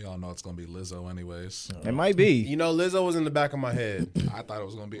 We all know it's gonna be Lizzo anyways. It might be. You know, Lizzo was in the back of my head. I thought it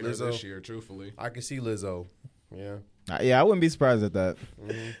was gonna be her Lizzo. this year. Truthfully, I can see Lizzo. Yeah. Yeah, I wouldn't be surprised at that.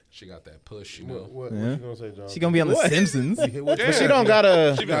 she got that push. You know. What Yeah. you gonna say, John? She gonna be on The Simpsons. What But she don't got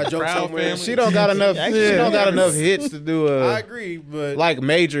a. She got a joke Proud somewhere. family. She don't got enough. Actually, She don't got yes. enough hits to do I a agree, but like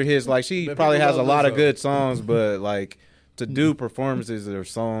major hits. Like she But probably people has a love lot of Lizzo. good songs, but like to do performances or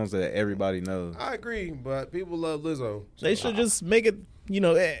songs that everybody knows. I agree. But people love Lizzo. They should just make it,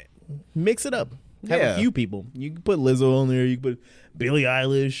 mix it up. Have Yeah. a few people. You can put Lizzo on there. You can put Billie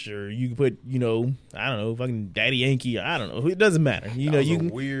Eilish, or you can put, I don't know, fucking Daddy Yankee. I don't know. It doesn't matter. That was you a can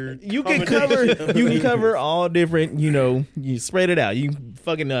weird. you can cover all different. You spread it out. You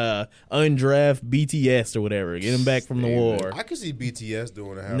fucking undraft BTS or whatever. Get them back from the war. I could see BTS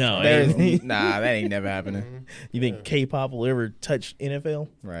doing a halftime. No, There's, ain't- nah, that ain't never happening. You think K-pop will ever touch NFL?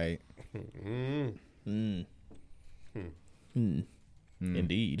 Right.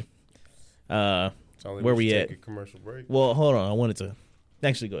 Indeed. Sounds like Where we we should at? take a commercial break. Well, hold on. I wanted to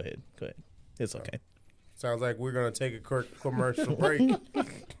actually go ahead. Go ahead. It's okay. Sounds like we're gonna take a commercial break.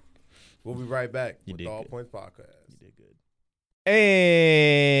 We'll be right back with did the All good. Points Podcast.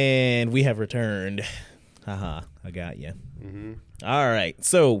 And we have returned. Haha, I got you. All right.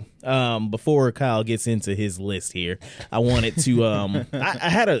 So, before Kyle gets into his list here, I wanted to.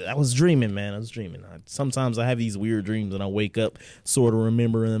 I was dreaming, man. I was dreaming. Sometimes I have these weird dreams, and I wake up, sort of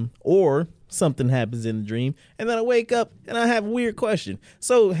remember them, or something happens in the dream, and then I wake up and I have a weird question.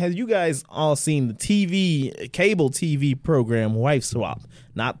 So, have you guys all seen the cable TV program Wife Swap?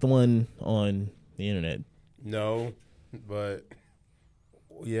 Not the one on the internet. No, but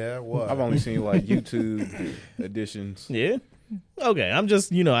yeah, what? I've only seen like YouTube editions. Yeah. Okay, I'm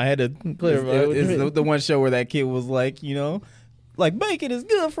just I had to clarify. It's the one show where that kid was like, like bacon is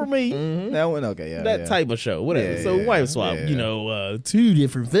good for me. That one, okay, yeah, that type of show, whatever. Yeah, so yeah, wife swap, yeah. you know, two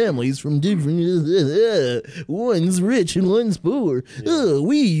different families from different. One's rich and one's poor.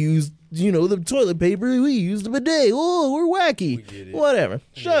 We use, you know, the toilet paper. We use the bidet. Oh, we're wacky. Whatever.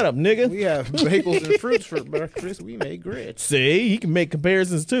 Shut up, nigga. We have bagels and fruits for breakfast. We make grits. See, you can make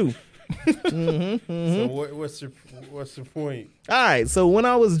comparisons too. So what's the point? All right, so when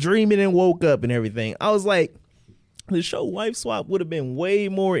I was dreaming and woke up and everything, I was like, the show Wife Swap would have been way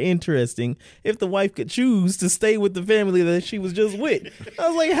more interesting if the wife could choose to stay with the family that she was just with. I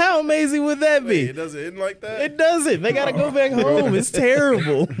was like, how amazing would that be? It doesn't end like that. It doesn't. They gotta go back home. It's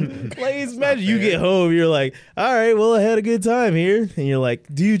terrible. Like, imagine you get home, you're like, all right, well, I had a good time here. And you're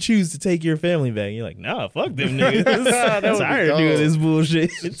like, do you choose to take your family back? And you're like, nah, fuck them niggas. I'm tired of doing this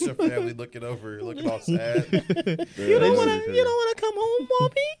bullshit. It's your family looking all sad. You don't wanna come home,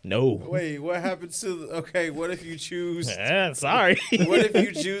 mommy? No. Wait, what happens to? What if you choose? Sorry. What if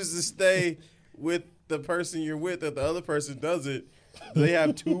you choose to stay with the person you're with, and the other person doesn't? They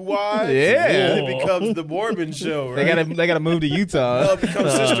have two wives. Yeah. And it becomes the Mormon show. Right? They gotta move to Utah. No, it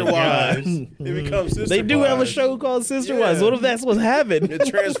becomes sister wives. It becomes sister. They do wives. have a show called Sister Yeah. Wives. What if that's what's happening? It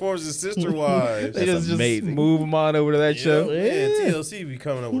transforms to sister wives. They just amazing. move them on over to that show. Yeah, TLC be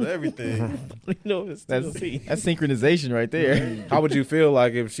coming up with everything. You know, it's That's TLC. that's synchronization right there. How would you feel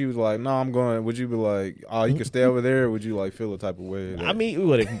like if she was like, "No, I'm going"? Would you be like, "Oh, you can stay over there"? Or would you like feel a type of way? I mean,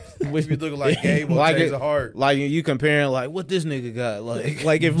 what if If you look like Gabe will Like change it- the heart. like you comparing like what this nigga got,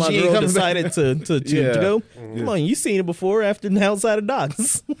 like if my She ain't girl coming decided to Yeah. go, come on, you seen it before after the outside of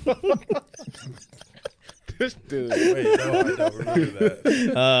docks. dude. Wait, no, I don't remember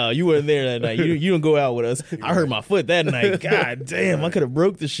that. You weren't there that night. You didn't go out with us. I hurt my foot that night. God damn, I could have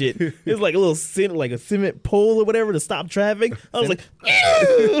broke the shit. It was like a little cement pole or whatever to stop traffic. I was like,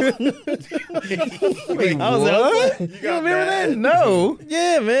 Wait, I was what? like, You got Remember mad? that? No.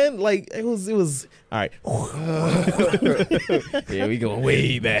 yeah, man. Like it was. All right. Yeah, we going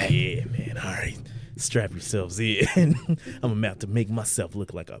way back. Yeah, man. All right, strap yourselves in. I'm about to make myself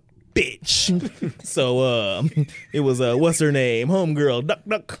look like a bitch. So it was what's her name? Homegirl,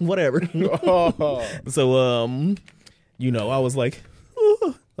 duck, whatever. So you know, I was like,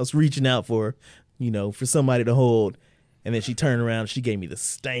 I was reaching out for, you know, for somebody to hold. And then she turned around and she gave me the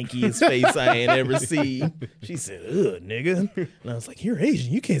stankiest face I ain't ever seen. She said, ugh, nigga. And I was like, you're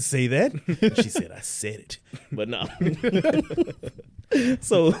Asian. You can't say that. And she said, I said it. But no.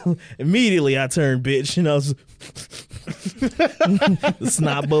 So immediately I turned bitch and I was the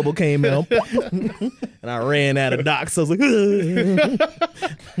snot bubble came out and I ran out of docks. I was like,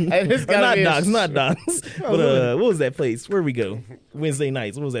 not docks. But what was that place? Where'd we go? Wednesday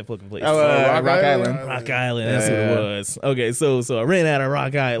nights. What was that fucking place? Rock Island. Rock Island, that's what it was. Okay, so I ran out of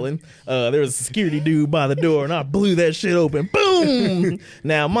Rock Island. There was a security dude by the door, and I blew that shit open. Boom!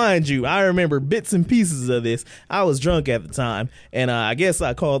 Now, mind you, I remember bits and pieces of this. I was drunk at the time, and I guess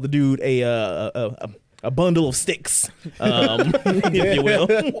I called the dude a bundle of sticks, if you will.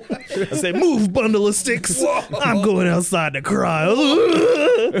 I said, "Move, bundle of sticks. I'm going outside to cry."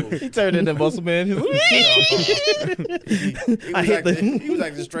 He turned into Muscle Man. He was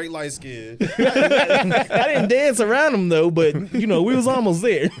acting straight light skin. I didn't dance around him though, but you know we was almost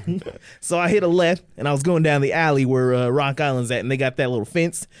there. So I hit a left, and I was going down the alley where Rock Island's at, and they got that little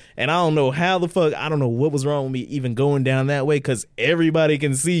fence. And I don't know how the fuck, I don't know what was wrong with me even going down that way because everybody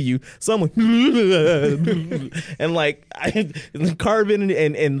can see you. So I'm like, and like Carvin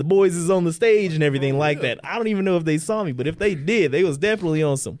and the boys is on the stage and everything like that. I don't even know if they saw me, but if they did, they was definitely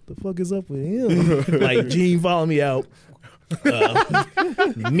on some. The fuck is up with him? Like Gene followed me out.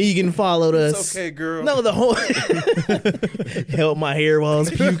 Megan followed us. It's okay, girl. No, the whole held my hair while I was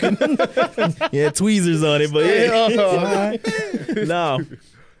puking. Yeah, tweezers on it, but yeah. No.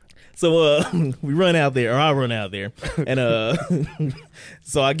 So we run out there, or I run out there, and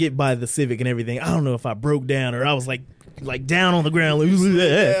so I get by the Civic and everything. I don't know if I broke down or I was like down on the ground. Like,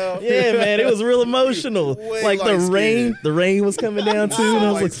 yeah, man, it was real emotional. Way like the rain was coming down too, and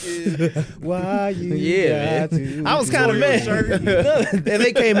I was like, Why you? yeah, man. I was kind of mad. And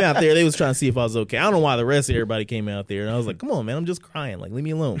they came out there. They was trying to see if I was okay. I don't know why the rest of everybody came out there. And I was like, come on, man, I'm just crying. Like, leave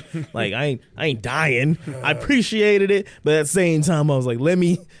me alone. Like, I ain't dying. I appreciated it, but at the same time, I was like, let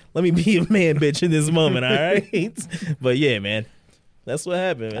me be a man, bitch, in this moment. All right. But yeah, man, that's what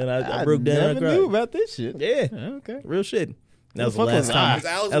happened. And I broke down. Never and cried. knew about this shit. Yeah. Okay. Real shit. That was the fuck last was time.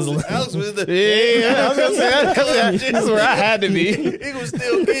 Because Alex That was Alex was the Yeah, I was gonna say that's where I had to be. he was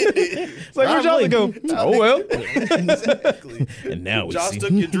still getting it. It's like, where'd y'all go? Oh well. Exactly. And now we Josh see.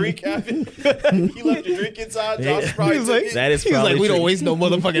 took your drink, Kevin. He left your drink inside. Josh probably was took like- it. That is He was probably like, we true. don't waste no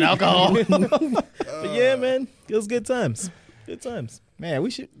motherfucking alcohol. But yeah, man, it was good times. Good times. Man,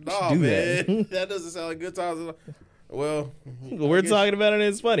 we should No, do man, that. that doesn't sound like good times. Well, We're I guess talking about it. And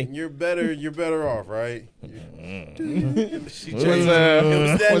it's funny. You're better off, right? She Was, changed. It was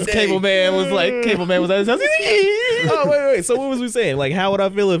that was day. Cable Man was like Cable Man was at his house. Oh wait. So what was we saying? Like, how would I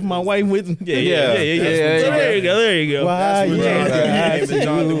feel if my wife went? Yeah. So there you go. Why That's what yeah, John became the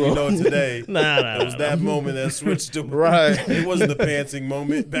John that we you- know today. Nah. It was that moment that switched to Right. It wasn't the pantsing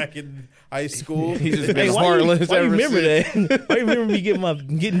moment back in high school. He just Hey, been why heartless you ever remember since. that? Why you remember me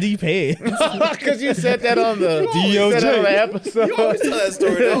getting deep head? Because you said that on the You said that on the episode. You always tell that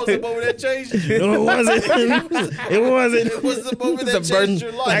story. That was the moment that changed you. No, it wasn't. It wasn't. It was the moment that The burden- changed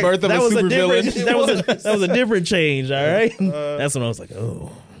your life. birth of that a was a supervillain. different. That was a different change. All right. That's when I was like,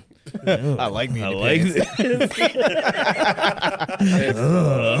 oh. I like me. I like this.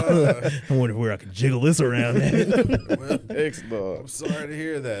 I wonder where I could jiggle this around. I'm sorry to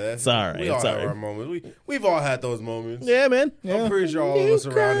hear that. That's, It's all right, We all it's all have right. our moments. We've all had those moments. Yeah, man. I'm pretty sure all of us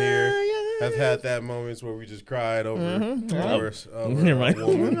around here have had that moments where we just cried over over You're right. a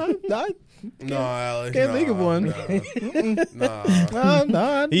woman. I No, Alex. Can't think of one.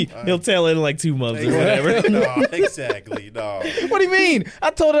 Nah. He'll tell it in like 2 months or whatever. No, exactly. No. What do you mean? I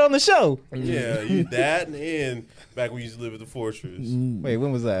told it on the show. Yeah, that and back when you used to live at the Fortress. Wait,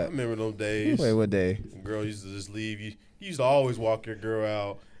 when was I that? remember those days. Wait, what day? Girl used to just leave you. You used to always walk your girl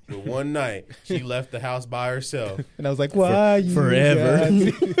out. But one night, she left the house by herself. And I was like, why you forever.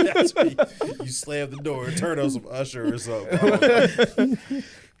 guys- That's when you slammed the door and turned on some Usher or something.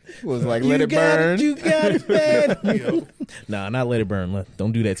 was like, let it burn. You got it, man. Yo, Nah, not let it burn.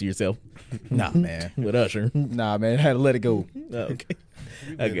 Don't do that to yourself. Nah, man. With Usher. Nah, man. I had to let it go. Oh, okay.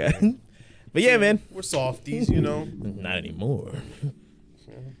 Okay. But yeah, man. we're softies, you know. Not anymore.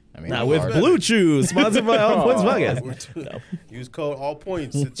 I mean, Not I'm with hard. Blue Chew, sponsored by All Points Podcast. No. Use code All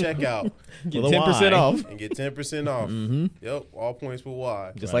Points at checkout With a 10% Y. off. and get 10% off. Yep, All Points with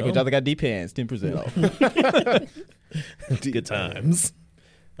Y. Just like when Jonathan got deep pants, 10% off. Good times.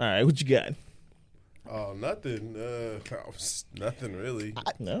 All right, what you got? Oh, nothing. Nothing really.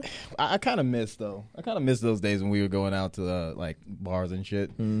 No. I kind of miss though. I kind of miss those days when we were going out to like bars and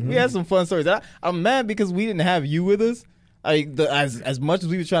shit. We had some fun stories. I'm mad because we didn't have you with us. As much as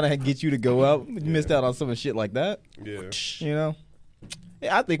we were trying to get you to go out, we missed out on some shit like that. Yeah. You know.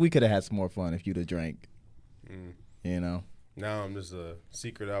 Yeah, I think we could have had some more fun if you'd have drank. You know. Now I'm just a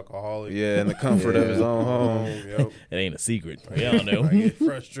secret alcoholic. Yeah, in the comfort of his own home. Yep. It ain't a secret. Y'all know. I get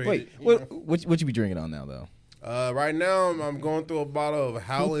frustrated. Wait, what you be drinking on now though? Right now, I'm going through a bottle of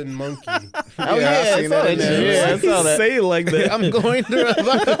Howlin' Monkey. Oh yeah, I saw that. Yeah, I saw that. Say it like that. I'm going through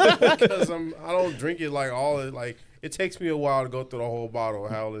Because I don't drink it like all it like. It takes me a while to go through the whole bottle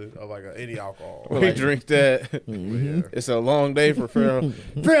of Howlin' of like any alcohol. We drink that. Yeah. It's a long day for Pharaoh.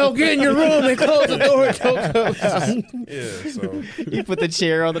 Pharaoh, get in your room and close the door. Don't come out. Yeah, so. You put the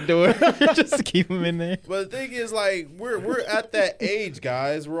chair on the door just to keep him in there. But the thing is, like, we're at that age,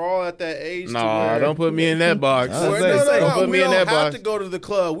 guys. We're all at that age. to Nah, where, don't put me in that box. Where, Don't put we me in don't that have box. to go to the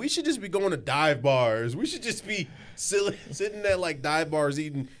club. We should just be going to dive bars. We should just be sitting at like dive bars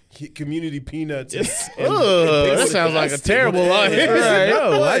eating community peanuts. Ugh, that sounds like a terrible life. Right.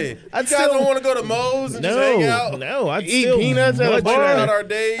 No, I I'd you guys don't want to go to Moe's and just hang out? No, I'd Eat still peanuts at a much bar? rather- Out our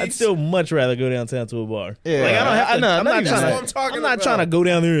days. I'd still much rather go downtown to a bar. Yeah. Like, I don't have to, I know, I'm not that's trying what to. I'm talking I'm not about. trying to go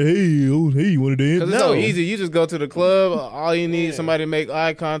down there. Hey, you want to dance? Because it's so easy. You just go to the club. All you need is somebody to make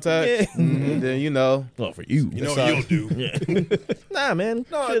eye contact. Yeah. And then, you know. Well, for you, You know what you'll do. Yeah. Nah, man.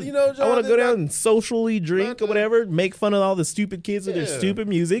 No, Shit. you know, I want to Jonathan, go down not- and socially drink not or to- whatever, make fun of all the stupid kids with their Yeah. stupid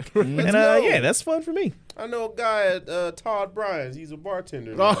music, and go. yeah, that's fun for me. I know a guy at Todd Bryan's. He's a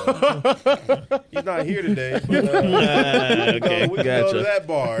bartender. now. He's not here today. But, Okay, we can go to gotcha. that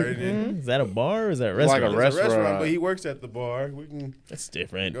bar. And, Is that a bar or is that a Like restaurant? a it's a restaurant, Restaurant. but he works at the bar. We can That's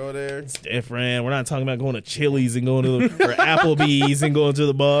different. go there. It's different. We're not talking about going to Chili's and going to or Applebee's and going to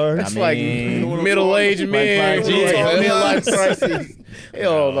the bar. It's mean, like middle-aged men. 5G. Midlife crisis.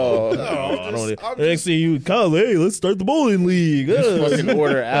 Hell no. I don't I'm Next thing you call, hey, let's start the bowling league. Fucking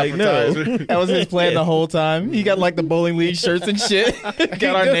order Like, no. appetizer. That was his plan the whole time. He got like the bowling league shirts and shit.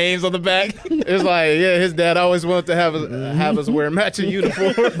 Got our names on the back. It's like, yeah, his dad always wanted to have us wear matching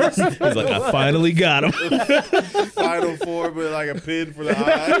uniforms. He's like, I finally got him. Final four, but like a pin for the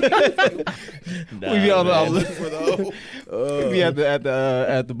eye. Nah, We be on man. Look for the O. We be at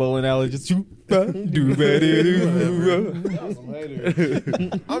the bowling alley just do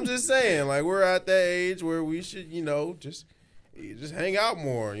I'm just saying, like, we're at that age where we should, just hang out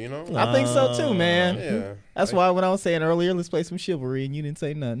more, I think so too, man. Yeah. That's why when I was saying earlier, let's play some chivalry, and you didn't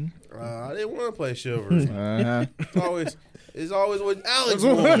say nothing. I didn't want to play chivalry. Uh-huh. It's always what Alex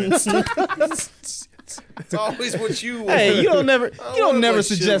wants. It's always what you want. Hey, you don't never like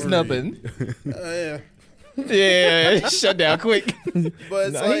suggest chivalry. nothing. Yeah. Yeah, shut down quick. But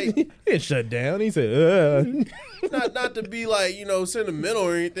it's No, like he didn't shut down. He said, not to be like, sentimental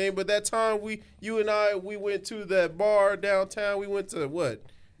or anything, but that time you and I went to that bar downtown. We went to what?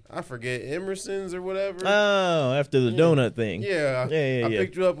 I forget, Emerson's or whatever. oh, after the donut thing. Yeah. Yeah. I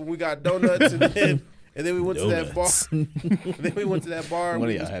picked you up and we got donuts and then we went to that bar. Donuts. Then we went to that bar. One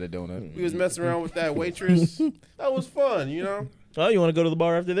And of y'all had a donut. we was messing around with that waitress. That was fun, Oh, you want to go to the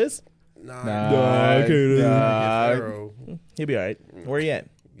bar after this? Nah. Nah, Pharaoh. He'll be all right. Where you at?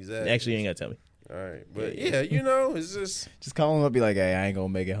 Exactly. Actually, you ain't got to tell me. All right. But yeah, it's just. Just call him up, be like, "Hey, I ain't gonna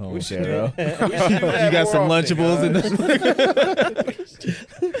make it home, We should Pharaoh. we should do that You got more some often, Lunchables in guys.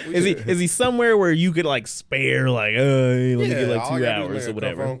 there." Is he somewhere where you could like spare like let me get like all I 2 gotta do hours is or make a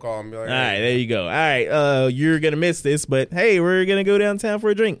whatever? phone call and be like, All right, there you go. All right, you're gonna miss this, but hey, we're gonna go downtown for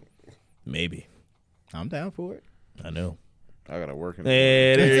a drink. Maybe. I'm down for it. I know. I gotta work.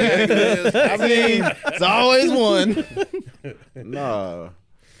 Hey, there you go. I mean, it's always one. Nah.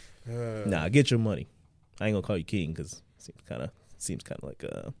 Nah, get your money. I ain't gonna call you king because seems kind of like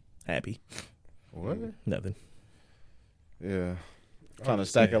happy. What? Nothing. Yeah. Trying to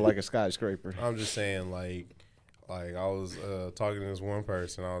stack it like a skyscraper. I'm just saying, like I was talking to this one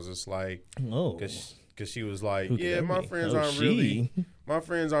person. I was just like, Oh, because she was like, Who could yeah, that my be? friends Oh, aren't she. really,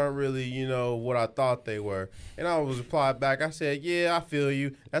 what I thought they were. And I was replied back. I said, yeah, I feel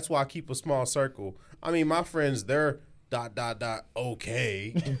you. That's why I keep a small circle. I mean, my friends, they're ...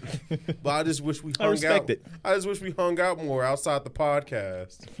 okay. But I just wish we I hung respect out. it. I just wish we hung out more outside the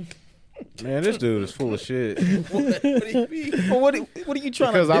podcast. Man, this dude is full of shit. What do you mean? Well, what are you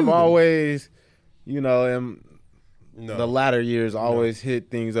trying Because to do? I've always, in No. the latter years, always hit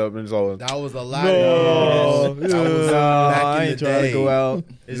things up and so. That was a lot. No. That was Nah, back I in ain't the trying day. to go out.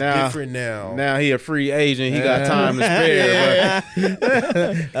 It's Now- different now. Now he a free agent. He got time to spare.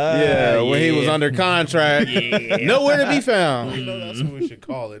 But when he was under contract, nowhere to be found. You know, that's what we should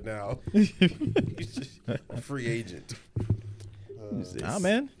call it now. He's just a free agent. Nah,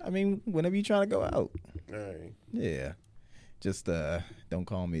 man. I mean, whenever you trying to go out. All right. Yeah. Just don't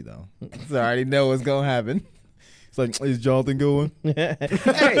call me though. 'Cause I already know what's gonna happen. It's like, is Jonathan going? hey,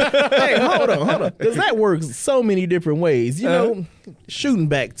 hold on, because that works so many different ways. Shooting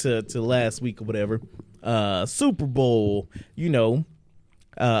back to last week or whatever, Super Bowl.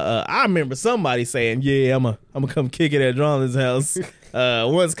 I remember somebody saying, "Yeah, I'm gonna come kick it at Jonathan's house."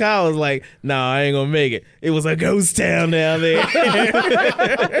 Once Kyle was like, "Nah, I ain't gonna make it. It was a ghost town down there."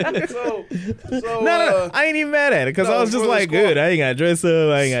 So No, I ain't even mad at it because no, I was just for the like, squad. "Good, I ain't gotta dress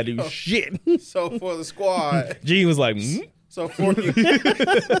up. I ain't gotta do shit." So for the squad. Gene was like, So for you.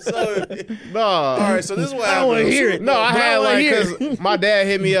 So No. all right. So this is what I don't want to happened. hear it. No, I But had wanna like hear it. because my dad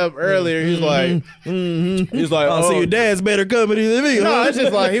hit me up earlier. He's like, Oh, so your dad's better company than me. No, huh? it's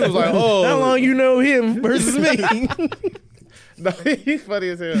just like he was like, oh, How long you know him versus me? No, he's funny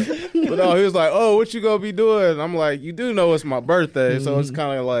as hell. But no, he was like, oh, what you gonna be doing? I'm like, you do know it's my birthday, so it's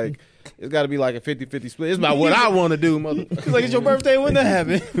kind of like it's got to be like a 50-50 split. It's about what I want to do, motherfucker. It's like, it's your birthday when that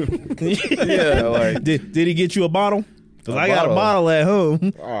happened. Yeah, like, did he get you a bottle? Because A I got a bottle? bottle at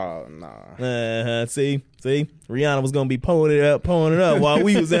home. oh nah. See, Rihanna was gonna be pulling it up while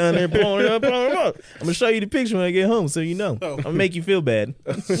we was down there pulling it up. I'm gonna show you the picture when I get home, so you know. I'm gonna make you feel bad.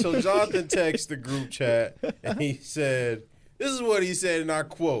 So Jonathan texted the group chat and he said, "This is what he said in our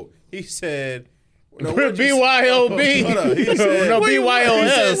quote." He said, no, what'd you say? BYOB. Hold on. He said, No, He said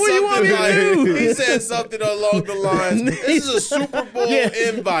BYOS. What do you want me to something do? like- He said something along the lines, "This is a Super Bowl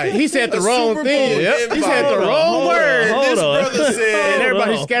invite." He said the A wrong Super thing. Bowl Yep. He invite. said the wrong word. This brother said, And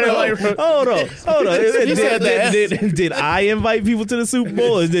everybody scattered like. Hold on. He said that. Did I invite people to the Super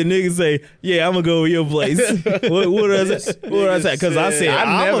Bowl, or did niggas say, "Yeah, I'm gonna go to your place"? What did I say? Because I said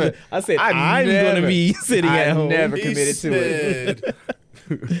I'm gonna be sitting at home. never he committed to it. said,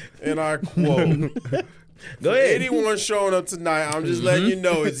 in our quote, Go ahead. anyone showing up tonight, I'm just letting you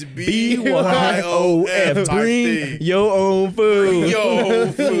know it's BYOF. BYOF type Bring thing. your own food. Your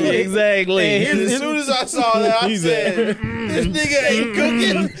own food. Exactly. And as soon as I saw that, I He said, "This nigga ain't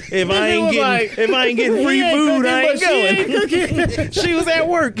cooking." If I ain't getting free food, I ain't going. She was at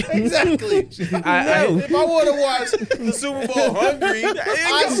work. Exactly. If I want to watch the Super Bowl hungry,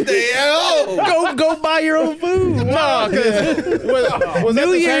 I stay at home. Go buy your own food. No, because was that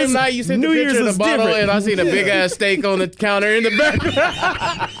New the Year's- same night you sent the New picture Year's of was the bottle different. and I seen a big ass steak on the counter in the background?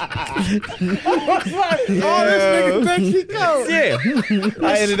 Oh, this nigga Mexico. Yeah.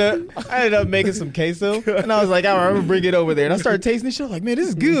 I ended up making some queso, and I was like, I'm gonna bring it over there. And I started tasting this shit. I was like, man, this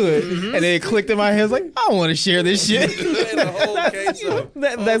is good. And then it clicked in my head. I was like, I want to share this shit. And the whole queso.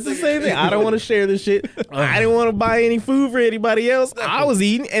 That's the same thing. I don't want to share this shit. I didn't want to buy any food for anybody else. I was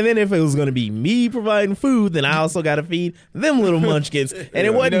eating, and then if it was going to be me providing food, then I also got to feed them little munchkins. And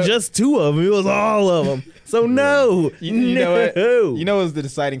it wasn't just 2 of them; it was all of them. So no, you know what? You know what was the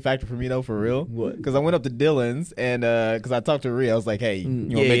deciding factor for me though, for real? What? Because I went up to Dylan's and because I talked to Rhea, I was like, "Hey, you want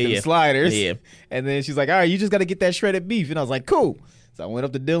to make them sliders?" Yeah. And then she's like, "All right, you just got to get that shredded beef." And I was like, "Cool." So I went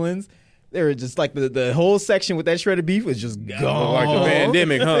up to Dylan's. They were just like the whole section with that shredded beef was just gone. Like the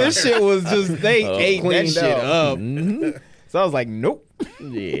pandemic, huh? This shit was just they ate that shit up. Mhm. So I was like, "Nope."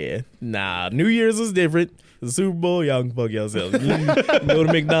 Yeah, nah. New Year's was different. The Super Bowl, y'all can fuck yourselves. You can go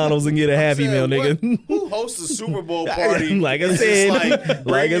to McDonald's and get a Happy Meal, nigga. Who hosts a Super Bowl party? Like I It's said, just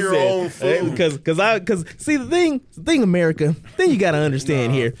bring your own food. Because see the thing, America, thing you gotta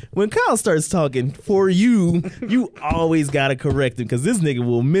understand here. When Kyle starts talking for you, you always gotta correct him because this nigga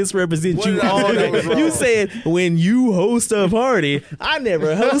will misrepresent What you did I all say that was day. wrong? You said when you host a party, I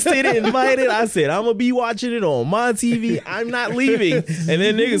never hosted, invited. I said I'm gonna be watching it on my TV. I'm not leaving, and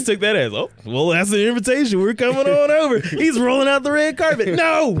then niggas took that as, oh, well, that's an invitation. We're coming on over. He's rolling out the red carpet.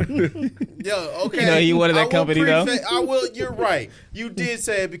 No. Yo, okay. You know he wanted that I will company, though. I will. You're right. You did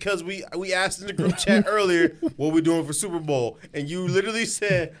say it because we asked in the group chat earlier what we're doing for Super Bowl, and you literally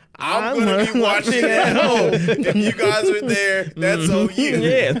said, "I'm going to be watching at home. If you guys are there, that's on you."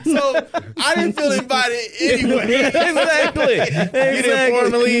 Yeah. So I didn't feel invited anyway. Exactly. You didn't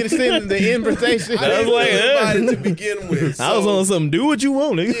formally send the invitation. I didn't like, feel invited to begin with. I was So- on some do what you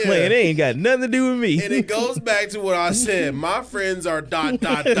want, nigga. Yeah. Like, it ain't got nothing to do with me. And it goes back to what I said. My friends are ...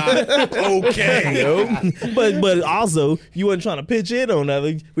 okay. But also, you wasn't trying to pitch in on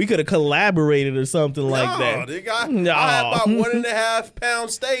nothing. We could have collaborated or something like that. I had about 1.5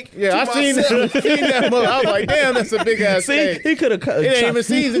 pound steak. Yeah, I to seen myself. that mother. I was like, damn, that's a big ass See, steak. he could have. It ain't even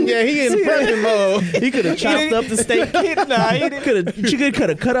seasoned yet. He in prepping mode. He could have chopped up the steak. She could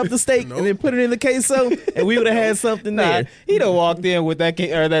have cut up the steak and then put it in the queso, and we would have had something there. He done walked in with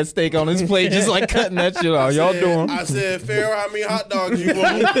that steak on his plate, just like cutting that shit off. Y'all doing? I said, Pharaoh, how many hot dogs you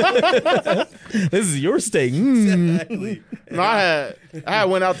want? This is your steak. Exactly. No, I had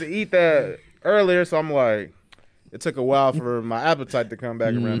went out to eat that earlier, so I'm like, it took a while for my appetite to come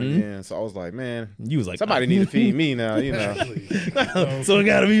back around again. So I was like, man, You was like, somebody need to feed me now, you know. so it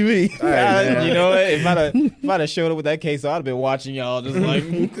gotta be me. All right, man. You know what? If I'd have showed up with that case, I'd have been watching y'all just like,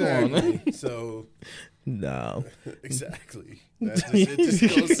 come on. Exactly. So, No. exactly. It just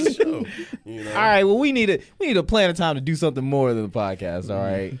goes to show. You know? All right, well, we need to plan a time to do something more than the podcast. All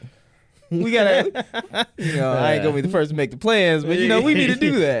right, we gotta, I ain't gonna be the first to make the plans, but we need to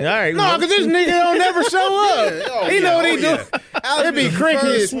do that. All right. No, because this nigga don't never show up. He know what he do. It'd be the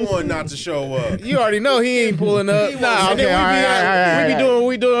crickets. first one not to show up. You already know he ain't pulling up. Nah, okay, okay, all right. We be right. doing what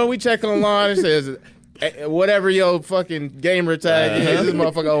we doing. We check online. It says whatever your fucking gamer tag is, this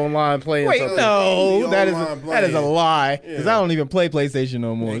motherfucker online playing Wait, something. no, Be that online is a playing. lie. Because Yeah. I don't even play PlayStation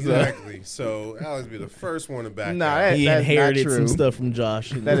no more. Exactly. So Alex be the first one to back Nah, out. He that's not inherited true. some stuff from Josh.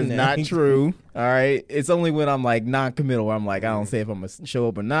 That is not true. All right. It's only when I'm like non-committal where I'm like, I don't say if I'm going to show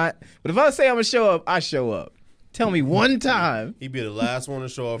up or not. But if I say I'm going to show up, I show up. Tell me one time He be the last one to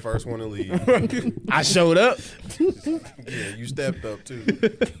show up, first one to leave. I showed up. Yeah, you stepped up too.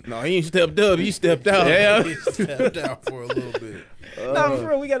 No, he ain't stepped up. He stepped out. Yeah. He stepped out for a little bit. No, for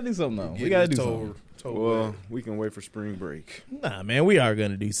real, we got to do something though. We got to do something. Well, we can wait for spring break. Nah, man, we are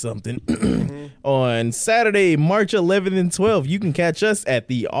going to do something. On Saturday, March 11th and 12th, you can catch us at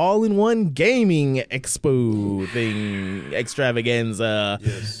the All-in-One Gaming Expo thing, extravaganza.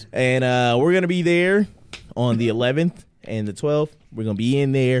 Yes. And we're going to be there on the 11th and the 12th. We're going to be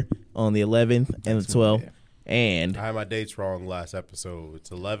in there on the 11th and the 12th. And I had my dates wrong last episode. It's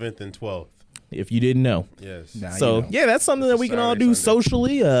 11th and 12th. if you didn't know. Yes. Nah, So yeah, that's something that we can all Saturday, do Sunday.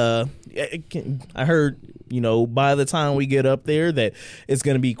 socially. I heard, by the time we get up there, that it's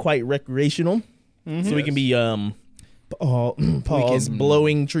going to be quite recreational. So we can be pause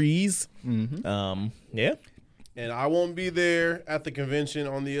blowing trees. Yeah. And I won't be there at the convention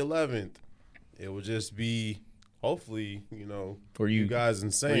on the 11th. It will just be, hopefully, For you guys in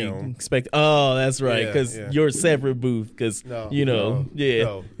You Sam. expect? Oh, that's right. Yeah, Because yeah. you're a separate booth. Because No, yeah, no.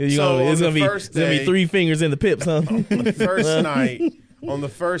 You So know, it's on gonna the be first it's gonna be day- 3 fingers in the pips, huh? First night, on the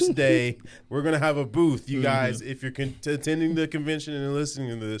first day, we're going to have a booth. You guys, if you're attending the convention and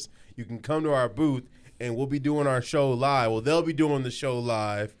listening to this, you can come to our booth and we'll be doing our show live. Well, they'll be doing the show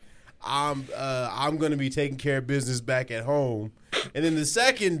live. I'm going to be taking care of business back at home. And then the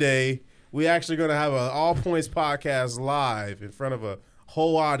second day, we actually going to have an All Points podcast live in front of a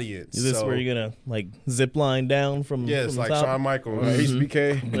whole audience. Is this where you're gonna like zip line down from? Yes, from like top? Shawn Michaels.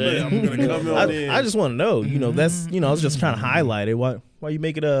 HBK. Yeah, I'm gonna come on in. I just want to know. That's I was just trying to highlight it. Why you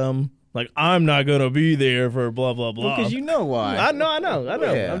make it like I'm not gonna be there for blah blah blah? Because you know why. I know.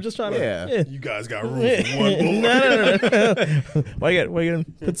 Yeah. I'm just trying to. Yeah. You guys got room for one more. No. Why you gonna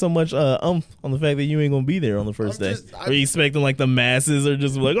put so much on the fact that you ain't gonna be there on the first day? Are you expecting like the masses are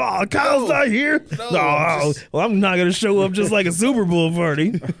just like, oh, Kyle's not here? No, well, I'm not gonna show up just like a Super Bowl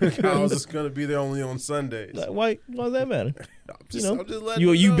party. Kyle's just gonna be there only on Sundays. Why does that matter? I'm just letting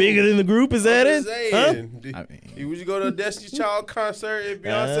you know. bigger than the group? Is that it? Huh? Would you go to a Destiny's Child concert if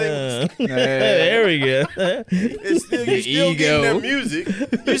Beyonce? There we go. It's still you still getting their music.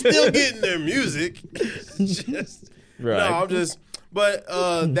 You're still getting their music. Just, right. No, I'm just. But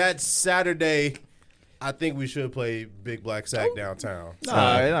that Saturday, I think we should play Big Black Sack downtown.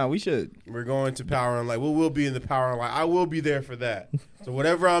 No, we should. We're going to Power and Light. We'll be in the Power and Light. I will be there for that. So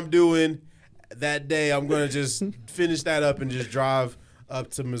whatever I'm doing that day, I'm going to just finish that up and just drive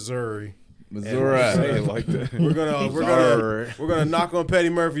up to Missouri. Say it like that. We're gonna knock on Petty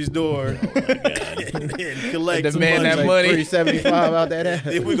Murphy's door and collect some demand money. that money. $375 out that ass.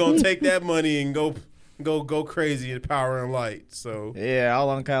 Then we're gonna take that money and go crazy at Power and Light. So Yeah, all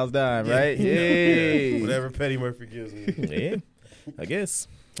on Kyle's dime, right? Yeah. Yay. Whatever Petty Murphy gives me. Yeah, I guess.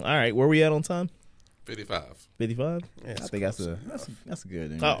 All right, where we at on time? 55. 55? Yeah, I think that's a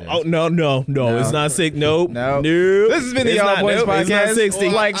good. No, it's not 6. Nope. No. This has been the All Points Podcast. It's not 60.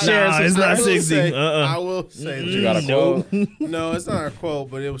 Like, share, it's not I will 60. say- I will say You got a this. quote? No, it's not a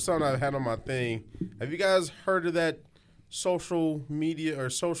quote, but it was something I had on my thing. Have you guys heard of that social media or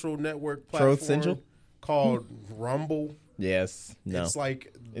social network platform Truth Central? called Rumble? Yes. No. It's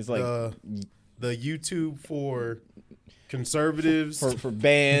like the YouTube for conservatives. for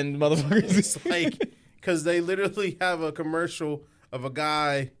banned motherfuckers. It's like because they literally have a commercial of a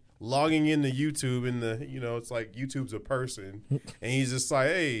guy logging into YouTube it's like YouTube's a person and he's just like,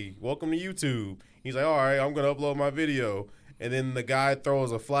 hey, welcome to YouTube. He's like, all right, I'm gonna upload my video. And then the guy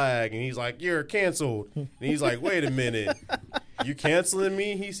throws a flag and he's like, you're canceled. And he's like, wait a minute, you canceling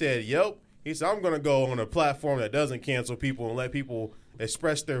me? He said, yep. He said, I'm gonna go on a platform that doesn't cancel people and let people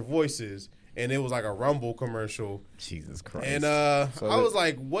express their voices. And it was like a Rumble commercial. Jesus Christ. And I was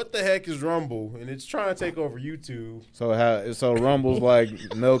like, what the heck is Rumble? And it's trying to take over YouTube. So Rumble's like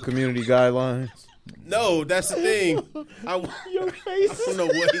no community guidelines. No, that's the thing. Your face. I don't know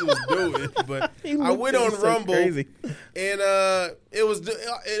what he was doing, but I went on Rumble, crazy. and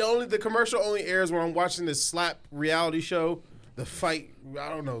the commercial only airs when I'm watching this slap reality show. The fight, I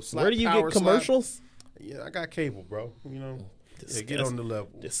don't know. Slap Where do you power get commercials? Slap. Yeah, I got cable, bro. Yeah, get on the level.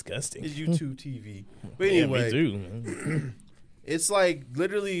 Disgusting. It's YouTube TV. But anyway, Yeah, me too. it's like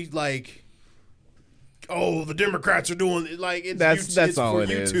literally like, oh, the Democrats are doing it. Like it's That's all for it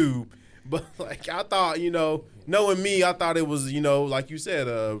is. YouTube. But like I thought, knowing me, I thought it was, like you said,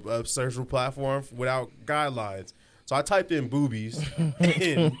 a social platform without guidelines. So I typed in boobies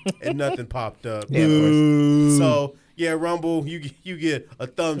and nothing popped up. Yeah, of course. So yeah, Rumble, you get a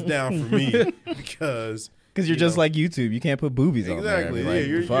thumbs down from me because you're just like YouTube. You can't put boobies on there. exactly. Yeah,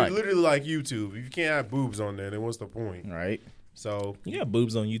 you're literally like YouTube. If you can't have boobs on there, then what's the point? Right. So You got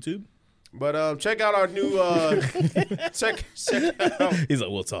boobs on YouTube? but check out our new check out. He's like,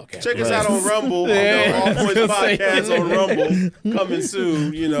 we'll talk. Check us out on Rumble. Yeah. All Points Podcast on Rumble coming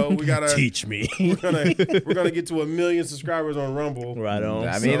soon. We gotta Teach me. we're gonna get to 1 million subscribers on Rumble. Right on.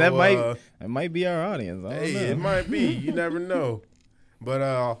 I mean, So, that might be our audience. I don't Hey, know. it might be. You never know. But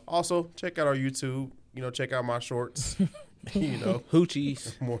also check out our YouTube. Check out my shorts.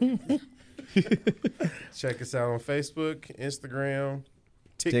 Hoochies. More. Check us out on Facebook, Instagram,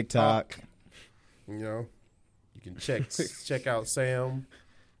 TikTok. You can check out Sam,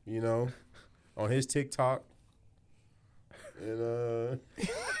 on his TikTok. And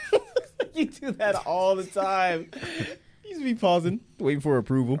You do that all the time. You used to be pausing, waiting for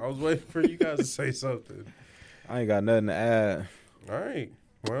approval. I was waiting for you guys to say something. I ain't got nothing to add. All right.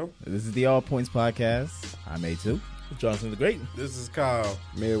 Well, This is the All Points Podcast. I'm A2. Jonathan the Great. this is Kyle.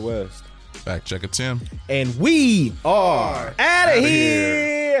 Midwest. Fact checker Tim. And we Are out of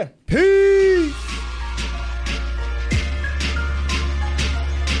here.